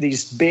equate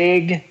these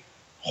big,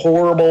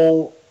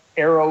 horrible,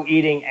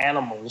 arrow-eating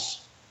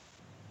animals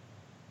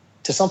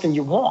to something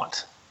you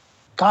want.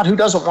 God, who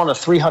doesn't want a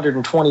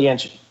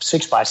 320-inch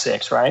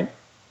 6x6, right?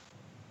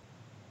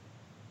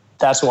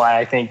 That's why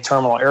I think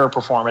terminal arrow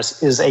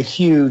performance is a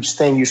huge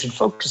thing you should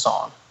focus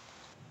on.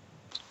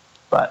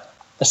 But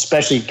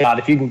especially, God,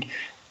 if you can,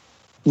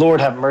 Lord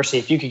have mercy,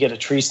 if you could get a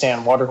tree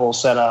stand water hole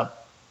set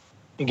up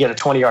and get a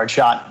 20-yard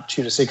shot and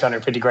shoot a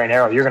 650-grain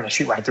arrow, you're going to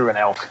shoot right through an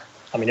elk.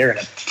 I mean, you're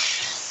going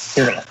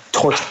to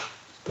torch him.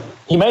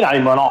 He may not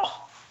even run off.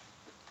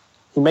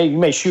 You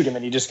may shoot him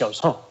and he just goes,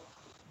 huh,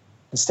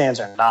 and stands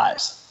there and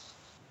dies.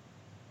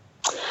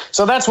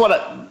 So that's where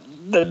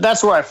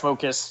I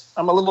focus.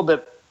 I'm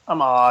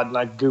odd and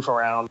I goof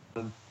around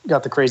and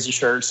got the crazy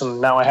shirts and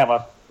now I have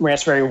a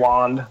Ranch Fairy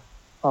wand.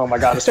 Oh my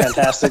God, it's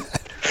fantastic.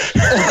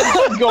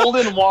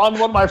 Golden wand.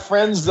 One of my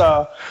friend's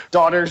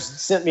daughters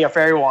sent me a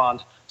fairy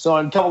wand. So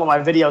in a couple of my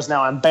videos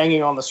now, I'm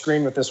banging on the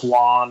screen with this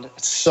wand.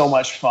 It's so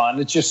much fun.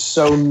 It's just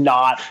so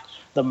not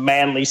the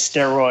manly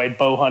steroid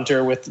bow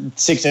hunter with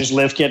 6-inch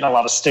lift kit and a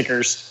lot of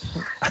stickers.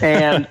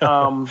 And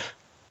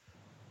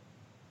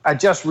I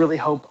just really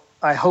hope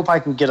I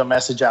can get a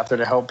message out there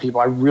to help people.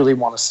 I really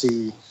want to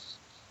see.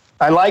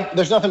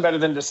 There's nothing better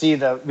than to see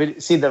the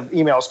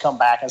emails come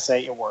back and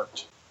say it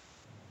worked.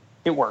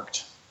 It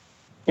worked.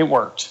 It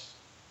worked.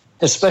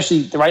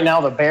 Especially right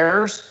now, the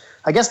bears.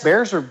 I guess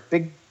bears are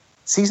big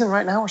season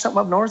right now or something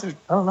up north.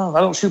 I don't know.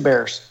 I don't shoot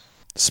bears.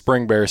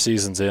 Spring bear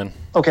season's in.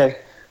 Okay.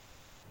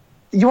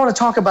 You want to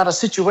talk about a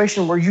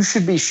situation where you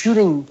should be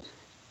shooting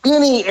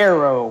any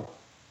arrow.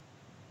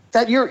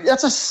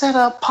 That's a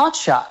set-up pot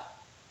shot.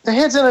 The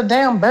head's in a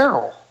damn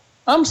barrel.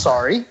 I'm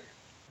sorry.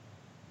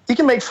 You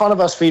can make fun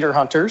of us feeder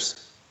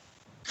hunters.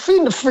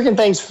 Feeding the freaking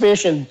things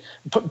fish and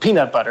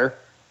peanut butter.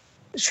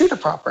 Shoot a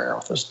proper arrow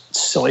with those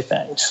silly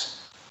things.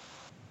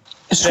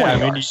 It's 20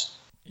 yards.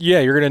 Yeah,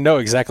 you're going to know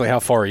exactly how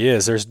far he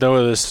is. There's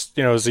no this,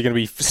 is he going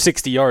to be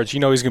 60 yards? You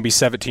know he's going to be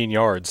 17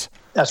 yards.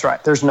 That's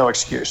right. There's no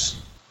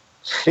excuse.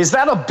 Is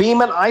that a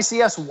Beeman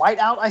ICS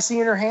whiteout I see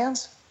in your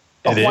hands?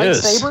 A white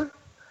saber?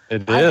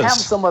 It is. I have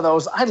some of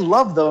those. I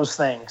love those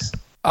things.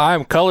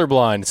 I'm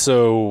colorblind,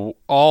 so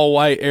all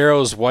white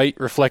arrows, white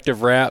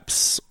reflective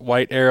wraps,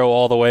 white arrow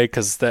all the way,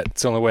 because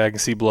that's the only way I can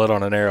see blood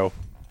on an arrow.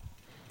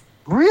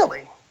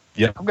 Really?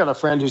 Yep. I've got a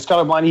friend who's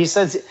colorblind. He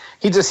says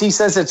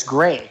it's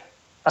gray.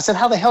 I said,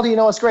 how the hell do you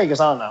know it's gray? Because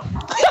I don't know.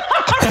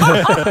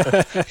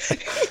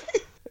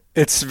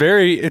 It's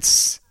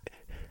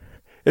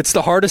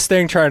the hardest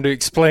thing trying to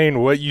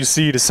explain what you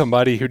see to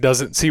somebody who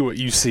doesn't see what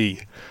you see.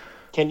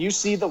 Can you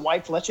see the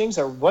white fletchings,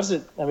 or what is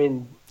it? I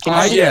mean,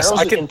 can you see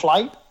arrows in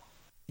flight?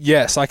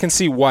 Yes, I can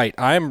see white.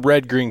 I'm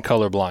red-green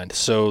colorblind.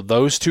 So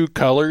those two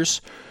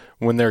colors,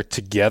 when they're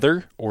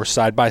together or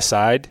side by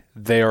side,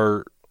 they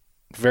are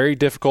very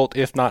difficult,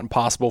 if not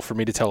impossible, for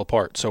me to tell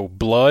apart. So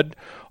blood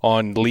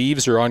on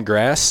leaves or on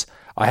grass,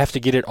 I have to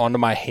get it onto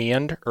my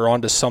hand or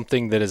onto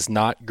something that is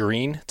not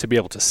green to be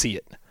able to see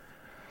it.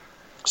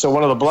 So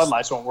one of the blood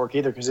lights won't work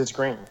either because it's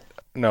green.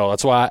 No,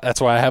 that's why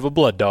I have a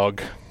blood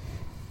dog.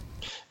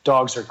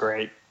 Dogs are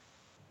great.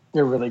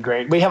 They're really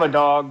great. We have a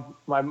dog.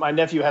 My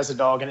nephew has a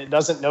dog, and it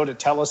doesn't know to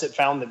tell us it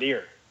found the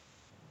deer.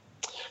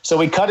 So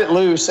we cut it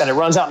loose, and it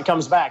runs out and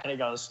comes back, and it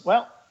goes,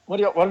 well, what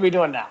are we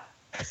doing now?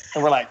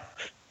 And we're like,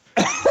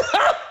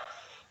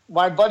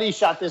 my buddy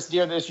shot this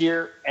deer this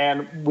year,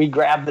 and we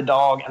grabbed the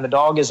dog, and the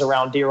dog is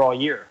around deer all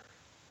year,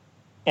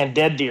 and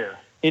dead deer.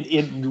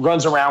 It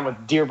runs around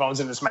with deer bones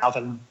in its mouth.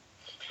 And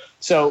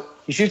so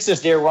he shoots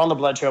this deer. We're on the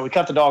blood trail. We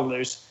cut the dog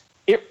loose.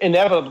 It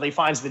inevitably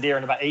finds the deer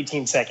in about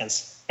 18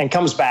 seconds and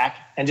comes back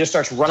and just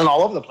starts running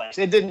all over the place.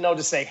 It didn't know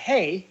to say,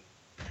 hey,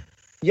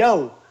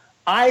 yo,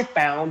 I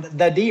found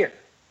the deer.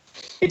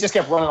 It just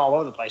kept running all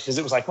over the place because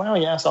it was like, well,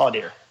 yeah, I saw a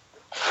deer.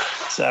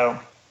 So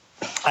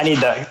I need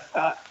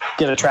to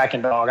get a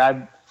tracking dog.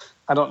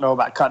 I don't know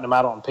about cutting them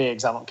out on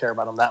pigs. I don't care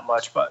about them that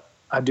much, but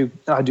I do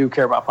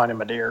care about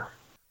finding a deer.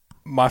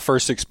 My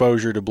first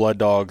exposure to blood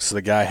dogs,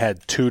 the guy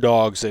had 2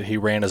 dogs that he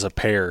ran as a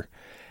pair.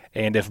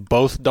 And if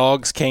both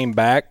dogs came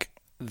back,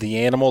 the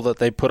animal that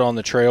they put on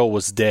the trail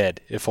was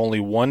dead. If only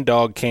one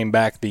dog came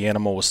back, the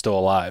animal was still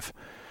alive.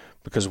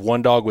 Because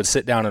one dog would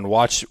sit down and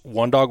watch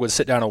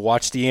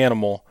the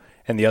animal,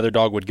 and the other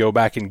dog would go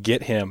back and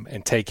get him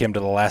and take him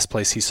to the last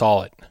place he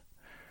saw it.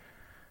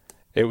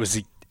 It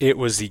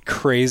was the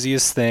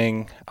craziest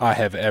thing I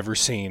have ever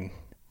seen.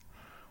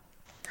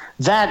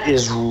 That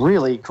is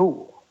really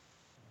cool.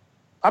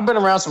 I've been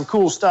around some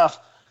cool stuff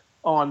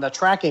on the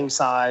tracking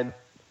side.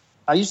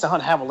 I used to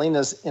hunt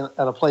javelinas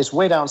at a place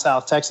way down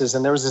South Texas,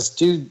 and there was this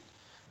dude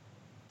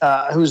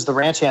who's the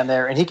ranch hand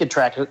there, and he could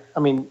track it. I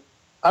mean,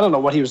 I don't know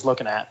what he was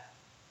looking at.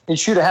 He'd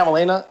shoot a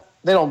javelina.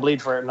 They don't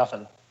bleed for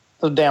nothing.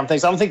 Those damn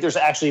things. I don't think there's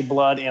actually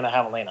blood in a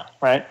javelina,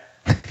 right?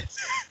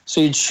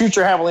 So you'd shoot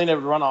your javelina, it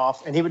would run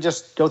off, and he would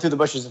just go through the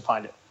bushes and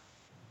find it.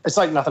 It's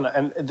like nothing.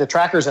 And the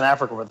trackers in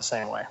Africa were the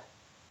same way.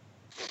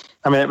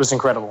 I mean, it was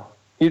incredible.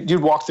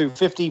 You'd walk through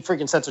 50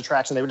 freaking sets of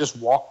tracks, and they would just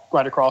walk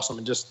right across them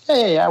and just,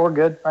 yeah, we're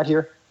good right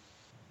here.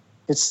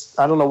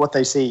 I don't know what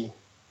they see,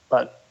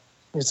 but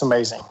it's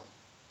amazing.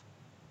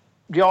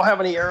 Do y'all have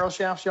any arrow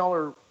shafts y'all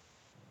are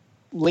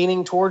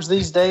leaning towards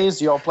these days?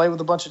 Do y'all play with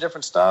a bunch of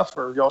different stuff,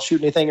 or y'all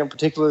shoot anything in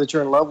particular that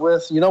you're in love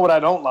with? You know what I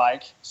don't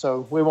like,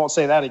 so we won't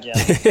say that again.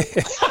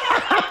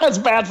 That's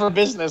bad for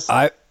business.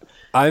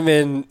 I'm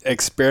in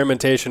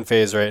experimentation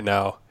phase right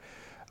now.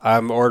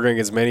 I'm ordering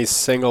as many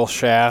single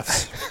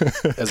shafts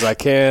as I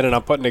can, and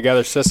I'm putting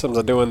together systems.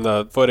 I'm doing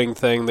the footing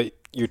thing that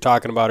you're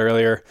talking about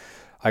earlier.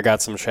 I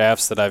got some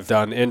shafts that I've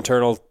done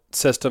internal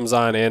systems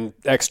on and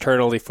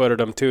externally footed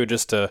them too,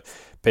 just to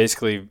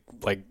basically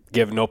like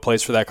give no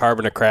place for that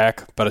carbon to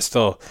crack. But it's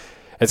going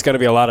to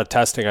be a lot of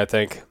testing, I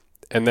think.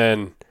 And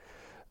then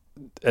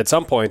at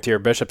some point here,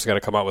 Bishop's going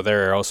to come out with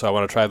their arrows, so I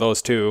want to try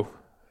those too.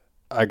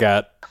 I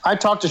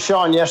talked to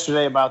Sean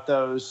yesterday about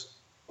those.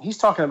 He's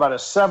talking about a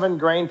 7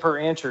 grain per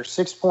inch or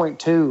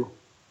 6.2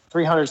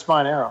 300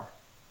 spine arrow.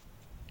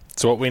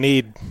 It's what we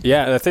need.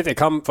 Yeah, and I think they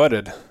come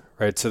footed,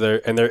 right? So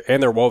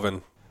they're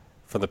woven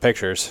for the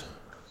pictures.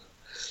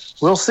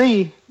 We'll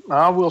see.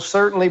 I will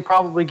certainly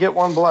probably get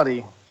one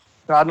bloody.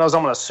 God knows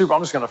I'm just going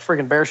to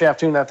freaking bear shaft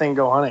tune that thing and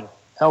go hunting.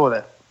 Hell with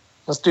it.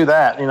 Let's do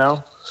that,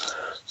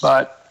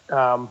 But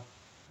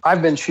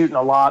I've been shooting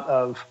a lot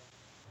of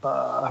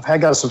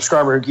I've got a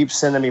subscriber who keeps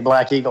sending me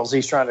Black Eagles.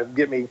 He's trying to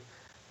get me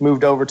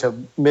moved over to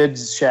mid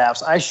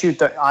shafts. I shoot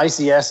the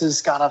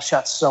ICSs. God, I've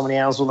shot so many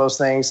animals with those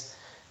things.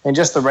 And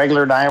just the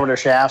regular diameter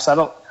shafts.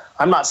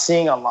 I'm not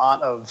seeing a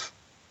lot of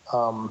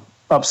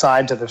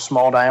upside to the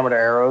small diameter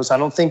arrows. I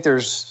don't think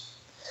there's,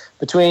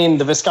 between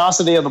the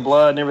viscosity of the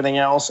blood and everything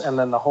else, and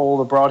then the hole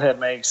the broadhead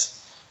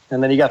makes,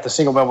 and then you got the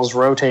single bevels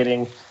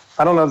rotating.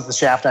 I don't know that the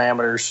shaft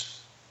diameters.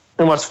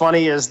 And what's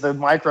funny is the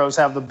micros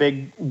have the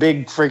big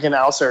freaking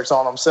outserts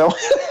on them. So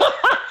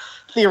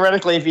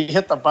theoretically, if you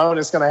hit the bone,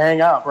 it's going to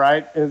hang up,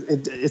 right?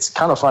 It's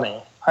kind of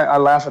funny. I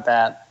laugh at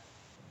that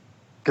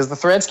because the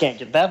threads can't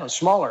get that much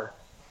smaller.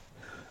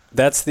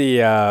 That's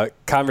the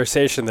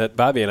conversation that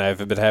Bobby and I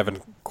have been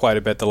having quite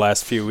a bit the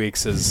last few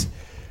weeks is,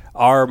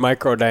 are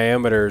micro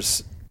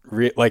diameters,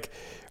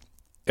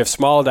 if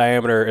small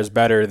diameter is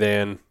better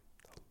than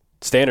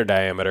standard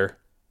diameter,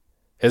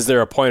 is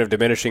there a point of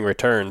diminishing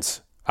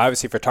returns?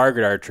 Obviously for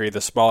target archery,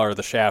 the smaller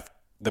the shaft,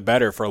 the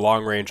better for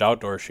long-range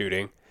outdoor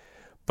shooting.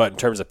 But in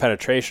terms of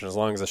penetration, as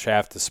long as the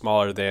shaft is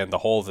smaller than the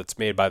hole that's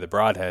made by the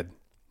broadhead,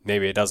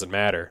 maybe it doesn't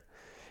matter.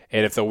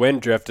 And if the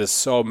wind drift is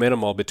so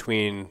minimal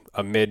between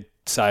a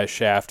mid-size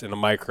shaft and a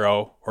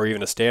micro, or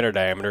even a standard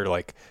diameter,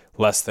 like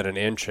less than an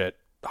inch at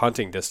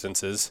hunting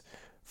distances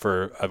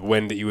for a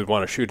wind that you would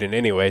want to shoot in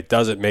anyway,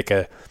 does it make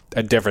a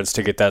difference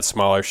to get that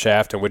smaller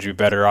shaft? And would you be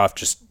better off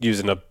just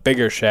using a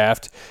bigger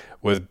shaft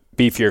with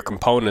beefier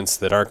components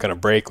that aren't going to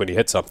break when you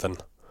hit something?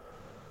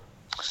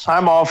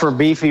 I'm all for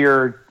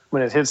beefier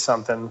when it hits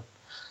something.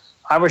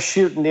 I was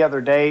shooting the other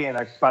day in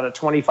about a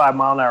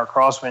 25-mile-an-hour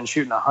crosswind,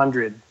 shooting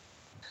 100,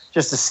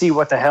 just to see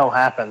what the hell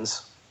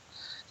happens.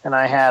 And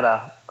I had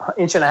a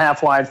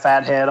 1.5-inch wide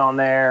fat head on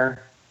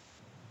there,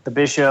 the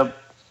Bishop,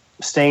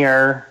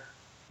 Stinger,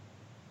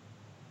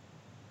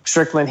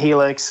 Strickland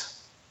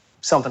Helix,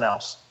 something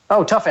else.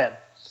 Oh, Tough Head.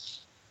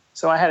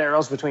 So I had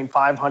arrows between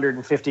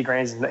 550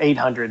 grains and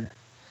 800.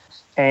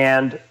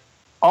 And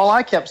all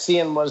I kept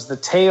seeing was the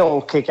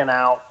tail kicking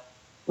out,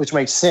 which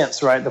makes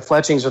sense, right? The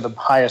fletchings are the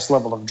highest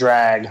level of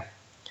drag.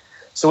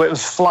 So it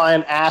was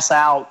flying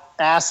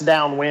ass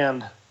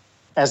downwind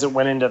as it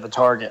went into the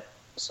target.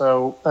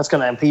 So that's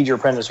going to impede your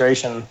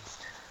penetration.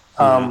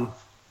 The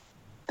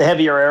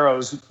heavier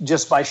arrows,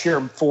 just by sheer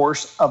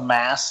force of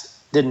mass,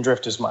 didn't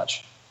drift as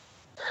much.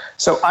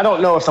 So I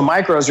don't know if the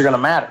micros are going to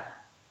matter.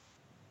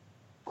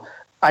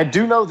 I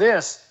do know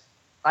this.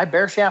 I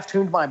bare shaft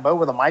tuned my bow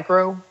with a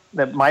micro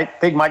that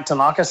Big Mike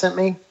Tanaka sent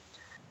me,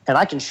 and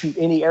I can shoot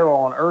any arrow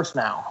on earth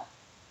now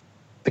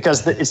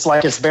because it's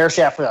like it's bare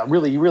shaft with a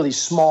really, really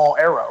small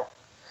arrow.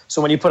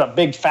 So when you put a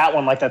big fat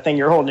one like that thing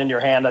you're holding in your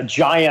hand, a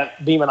giant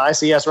Beeman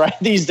ICS, right?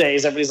 These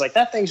days, everybody's like,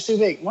 that thing's too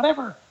big.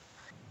 Whatever.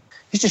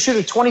 You should shoot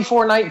a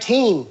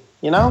 24-19,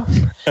 you know?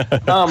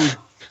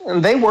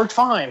 And they worked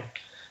fine.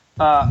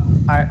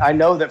 I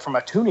know that from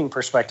a tuning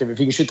perspective, if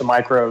you can shoot the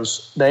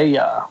micros,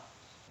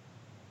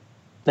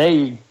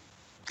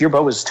 your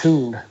bow is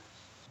tuned.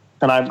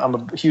 And I'm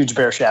a huge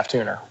bare shaft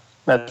tuner.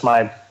 That's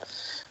my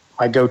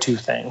go-to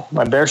thing.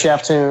 My bare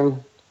shaft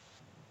tune,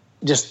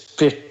 just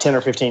 10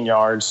 or 15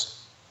 yards.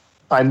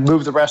 I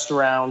move the rest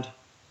around.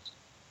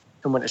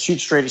 And when it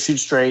shoots straight, it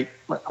shoots straight.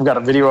 I've got a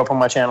video up on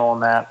my channel on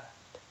that.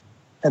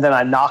 And then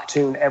I knock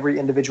tune every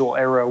individual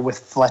arrow with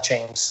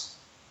fletchings.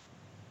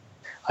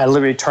 I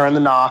literally turn the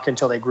knock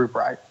until they group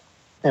right.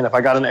 And if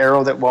I got an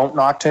arrow that won't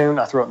knock tune,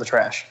 I throw it in the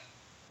trash.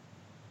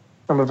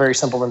 I'm a very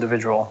simple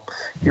individual.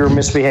 You're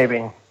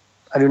misbehaving.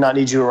 I do not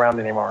need you around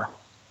anymore.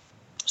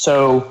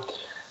 So,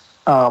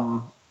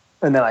 and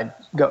then I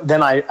go. Then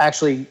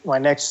my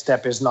next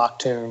step is knock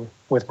tune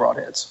with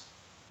broadheads.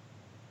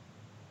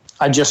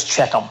 I just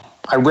check them.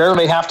 I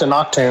rarely have to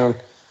knock tune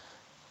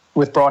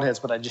with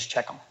broadheads, but I just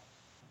check them.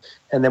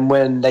 And then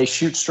when they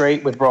shoot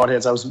straight with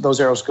broadheads,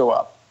 those arrows go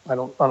up. I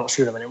don't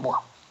shoot them anymore.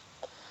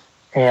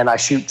 And I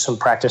shoot some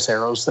practice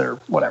arrows that are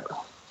whatever.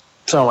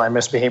 Some of my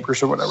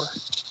misbehaviors or whatever.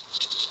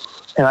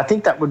 And I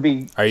think that would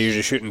be... Are you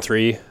just shooting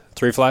three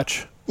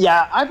fletch?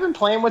 Yeah, I've been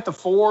playing with the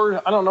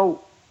 4. I don't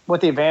know what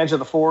the advantage of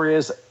the 4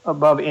 is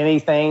above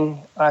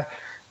anything.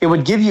 It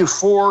would give you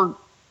 4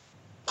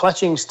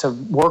 fletchings to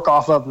work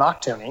off of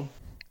knock tuning.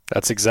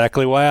 That's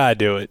exactly why I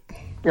do it.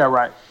 Yeah,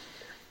 right.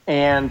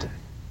 And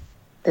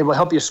it will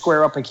help you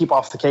square up and keep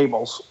off the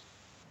cables.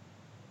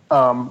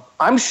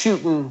 I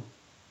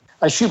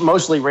shoot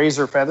mostly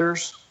razor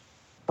feathers.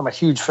 I'm a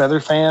huge feather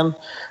fan,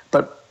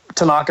 but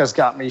Tanaka's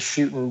got me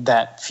shooting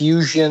that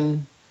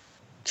Fusion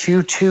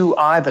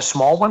Q2i, the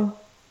small one.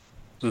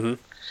 Mm-hmm.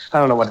 I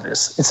don't know what it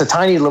is. It's a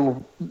tiny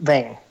little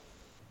thing.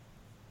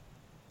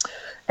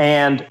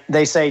 And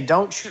they say,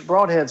 don't shoot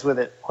broadheads with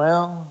it.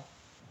 Well,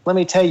 let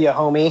me tell you,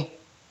 homie,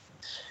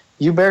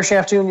 you bare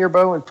shaft tune your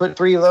bow and put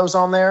 3 of those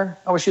on there.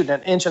 I was shooting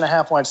an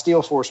 1.5-inch wide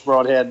Steel Force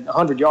broadhead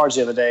 100 yards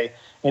the other day,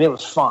 and it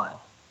was fine.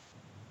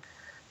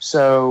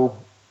 So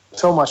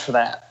much for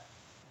that.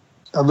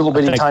 A little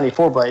bitty tiny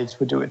 4 blades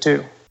would do it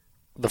too.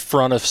 The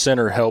front of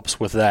center helps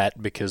with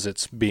that because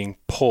it's being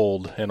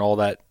pulled, and all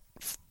that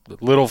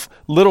little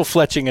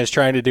fletching is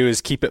trying to do is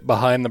keep it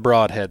behind the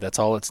broadhead. That's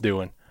all it's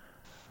doing.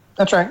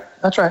 That's right.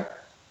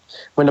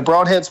 When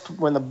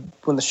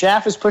the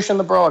shaft is pushing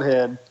the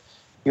broadhead,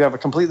 you have a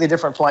completely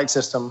different flight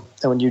system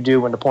than when you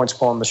do when the point's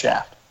pulling the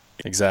shaft.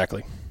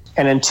 Exactly.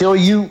 And until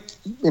you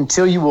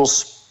will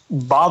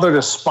bother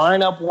to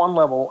spine up one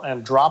level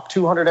and drop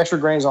 200 extra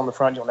grains on the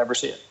front, you'll never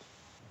see it.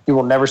 You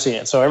will never see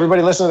it. So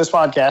everybody listening to this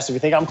podcast, if you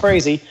think I'm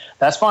crazy,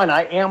 that's fine.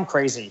 I am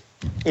crazy.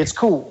 It's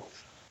cool.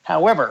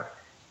 However,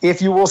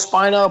 if you will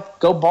spine up,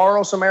 go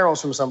borrow some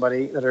arrows from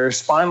somebody that are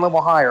spine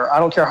level higher, I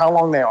don't care how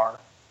long they are,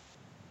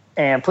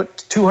 and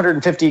put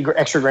 250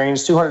 extra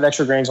grains, 200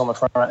 extra grains on the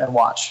front and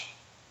watch.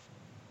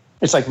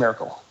 It's like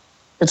miracle.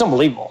 It's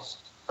unbelievable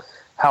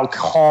how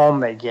calm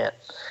they get.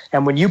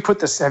 And when you put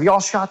this, have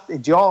y'all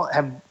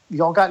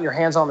gotten your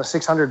hands on the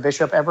 600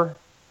 Bishop ever?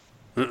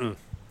 No.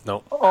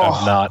 Oh,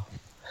 I'm not.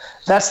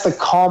 That's the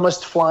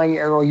calmest flying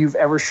arrow you've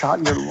ever shot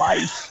in your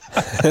life.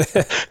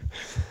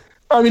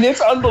 I mean,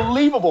 it's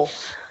unbelievable.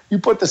 You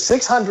put the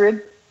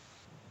 600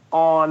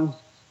 on,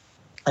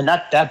 and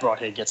that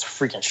broadhead gets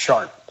freaking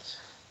sharp.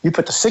 You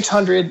put the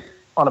 600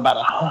 on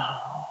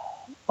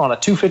on a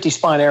 250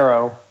 spine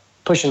arrow,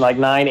 pushing like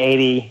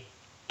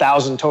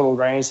 980,000 total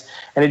grains,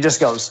 and it just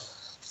goes.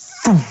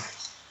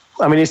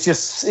 I mean,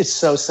 it's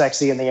so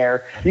sexy in the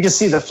air. You can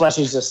see the flesh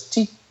is just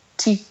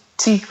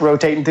teak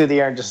rotating through the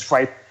air, and just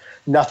right,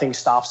 nothing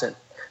stops it.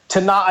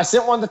 I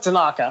sent one to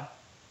Tanaka,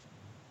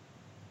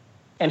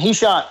 and he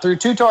shot through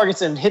 2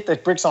 targets and hit the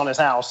bricks on his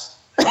house.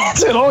 I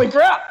said, "Holy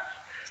crap!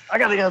 I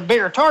got to get a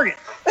bigger target."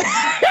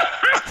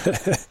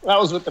 That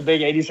was with the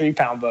big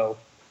 83-pound bow.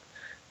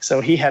 So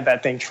he had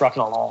that thing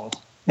trucking along.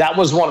 That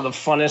was one of the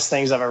funnest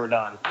things I've ever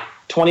done.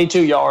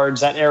 22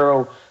 yards. That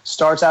arrow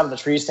starts out of the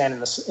tree stand in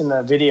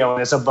the video,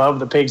 and it's above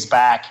the pig's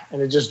back,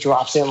 and it just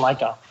drops in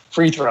like a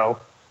free throw.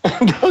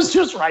 And goes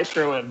just right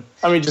through him.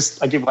 I mean,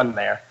 just like it wasn't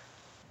there.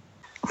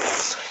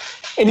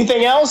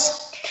 Anything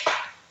else?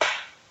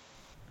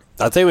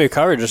 I think we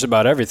covered just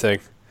about everything.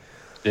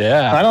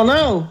 Yeah. I don't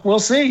know. We'll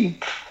see.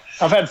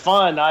 I've had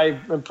fun. I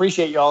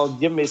appreciate y'all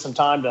giving me some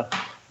time to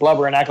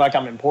blubber and act like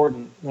I'm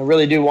important. I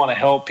really do want to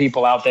help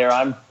people out there.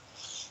 I'm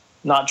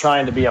not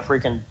trying to be a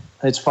freaking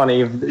 – it's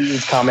funny,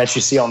 these comments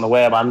you see on the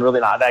web, I'm really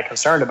not that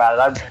concerned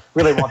about it. I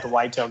really want the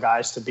whitetail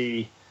guys to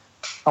be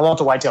 – I want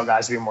the whitetail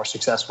guys to be more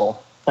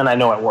successful, and I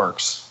know it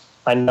works.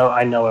 I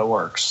know it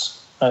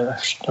works. I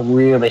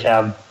really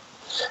have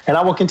 – and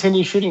I will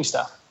continue shooting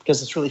stuff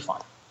because it's really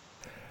fun.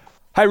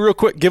 Hi, real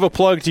quick, give a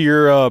plug to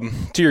your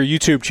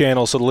YouTube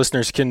channel so the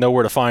listeners can know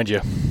where to find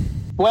you.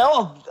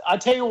 Well, I'll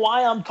tell you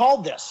why I'm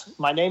called this.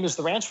 My name is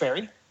the Ranch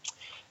Fairy,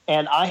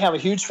 and I have a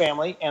huge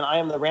family, and I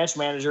am the ranch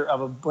manager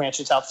of a ranch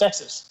in South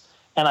Texas.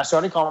 And I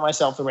started calling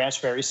myself the Ranch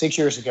Fairy 6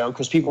 years ago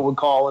because people would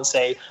call and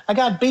say, "I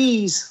got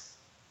bees.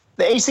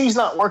 The AC's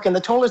not working.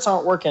 The toilets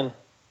aren't working.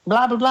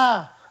 Blah, blah,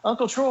 blah.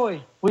 Uncle Troy,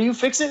 will you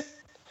fix it?"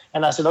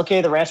 And I said,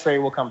 "Okay, the Ranch Fairy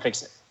will come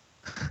fix it."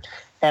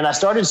 And I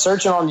started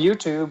searching on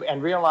YouTube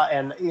and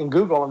in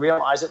Google and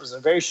realized it was a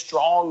very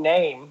strong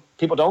name.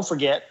 People don't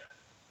forget.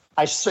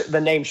 The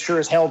name sure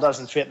as hell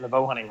doesn't fit in the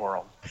bow hunting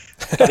world.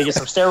 Got to get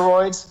some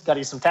steroids, got to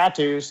get some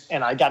tattoos,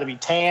 and I got to be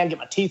tan, get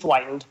my teeth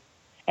whitened.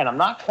 And I'm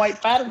not quite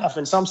fat enough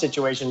in some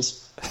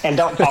situations and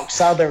don't talk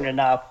Southern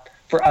enough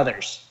for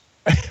others.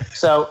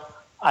 So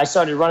I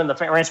started running the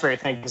Ranch Fairy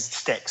thing because it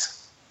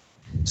sticks.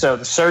 So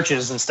the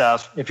searches and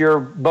stuff, if you're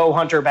bow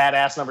hunter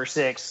badass number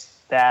 6,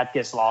 that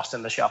gets lost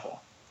in the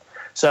shuffle.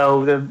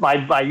 So my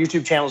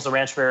YouTube channel is The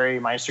Ranch Fairy,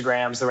 my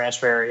Instagram's The Ranch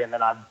Fairy, and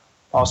then I'm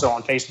also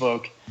on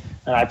Facebook.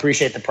 And I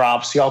appreciate the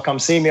props. Y'all come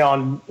see me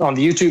on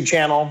the YouTube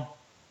channel.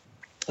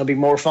 It'll be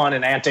more fun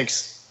and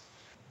antics.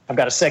 I've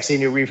got a sexy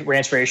new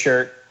Ranch Fairy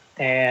shirt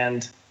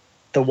and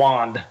the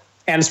wand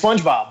and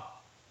SpongeBob.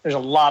 There's a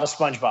lot of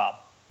SpongeBob.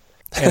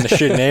 And the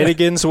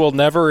shenanigans will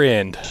never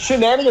end.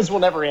 Shenanigans will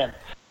never end.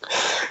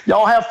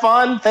 Y'all have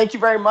fun. Thank you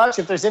very much.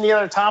 If there's any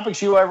other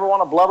topics you ever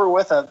want to blubber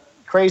with a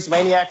crazed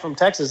maniac from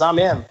Texas, I'm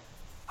in.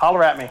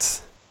 Holler at me.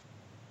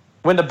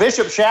 When the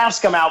Bishop shafts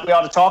come out, we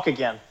ought to talk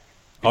again.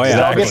 Oh,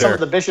 yeah. I'll get some of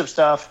the Bishop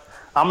stuff.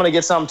 I'm going to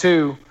get some,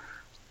 too.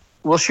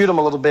 We'll shoot them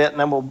a little bit, and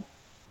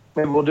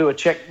then we'll do a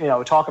check,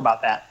 talk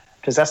about that.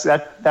 Because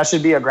that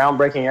should be a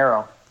groundbreaking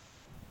arrow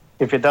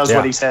if it does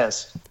what he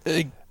says.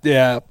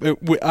 Yeah,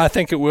 I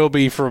think it will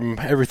be from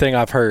everything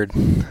I've heard.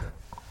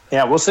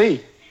 Yeah, we'll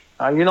see.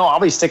 I'll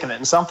be sticking it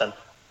in something.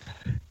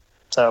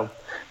 So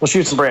we'll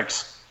shoot some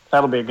bricks.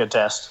 That'll be a good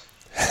test.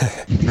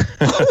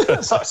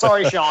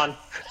 Sorry, Sean.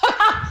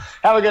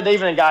 Have a good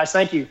evening, guys.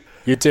 Thank you.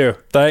 You too.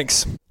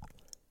 Thanks.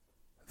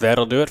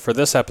 That'll do it for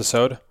this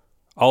episode.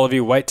 All of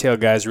you whitetail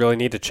guys really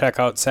need to check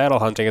out saddle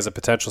hunting as a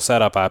potential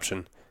setup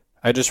option.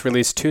 I just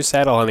released 2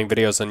 saddle hunting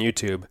videos on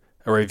YouTube,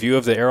 a review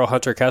of the Arrow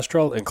Hunter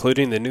Kestrel,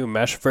 including the new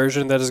mesh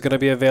version that is going to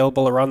be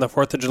available around the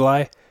 4th of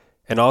July,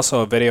 and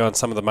also a video on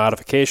some of the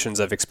modifications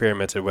I've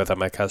experimented with on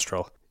my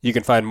Kestrel. You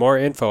can find more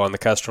info on the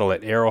Kestrel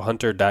at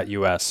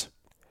arrowhunter.us.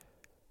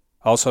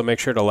 Also, make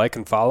sure to like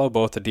and follow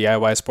both the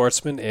DIY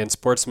Sportsman and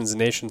Sportsman's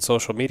Nation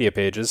social media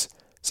pages,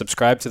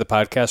 subscribe to the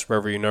podcast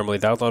wherever you normally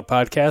download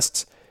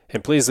podcasts,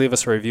 and please leave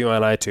us a review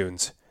on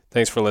iTunes.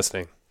 Thanks for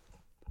listening.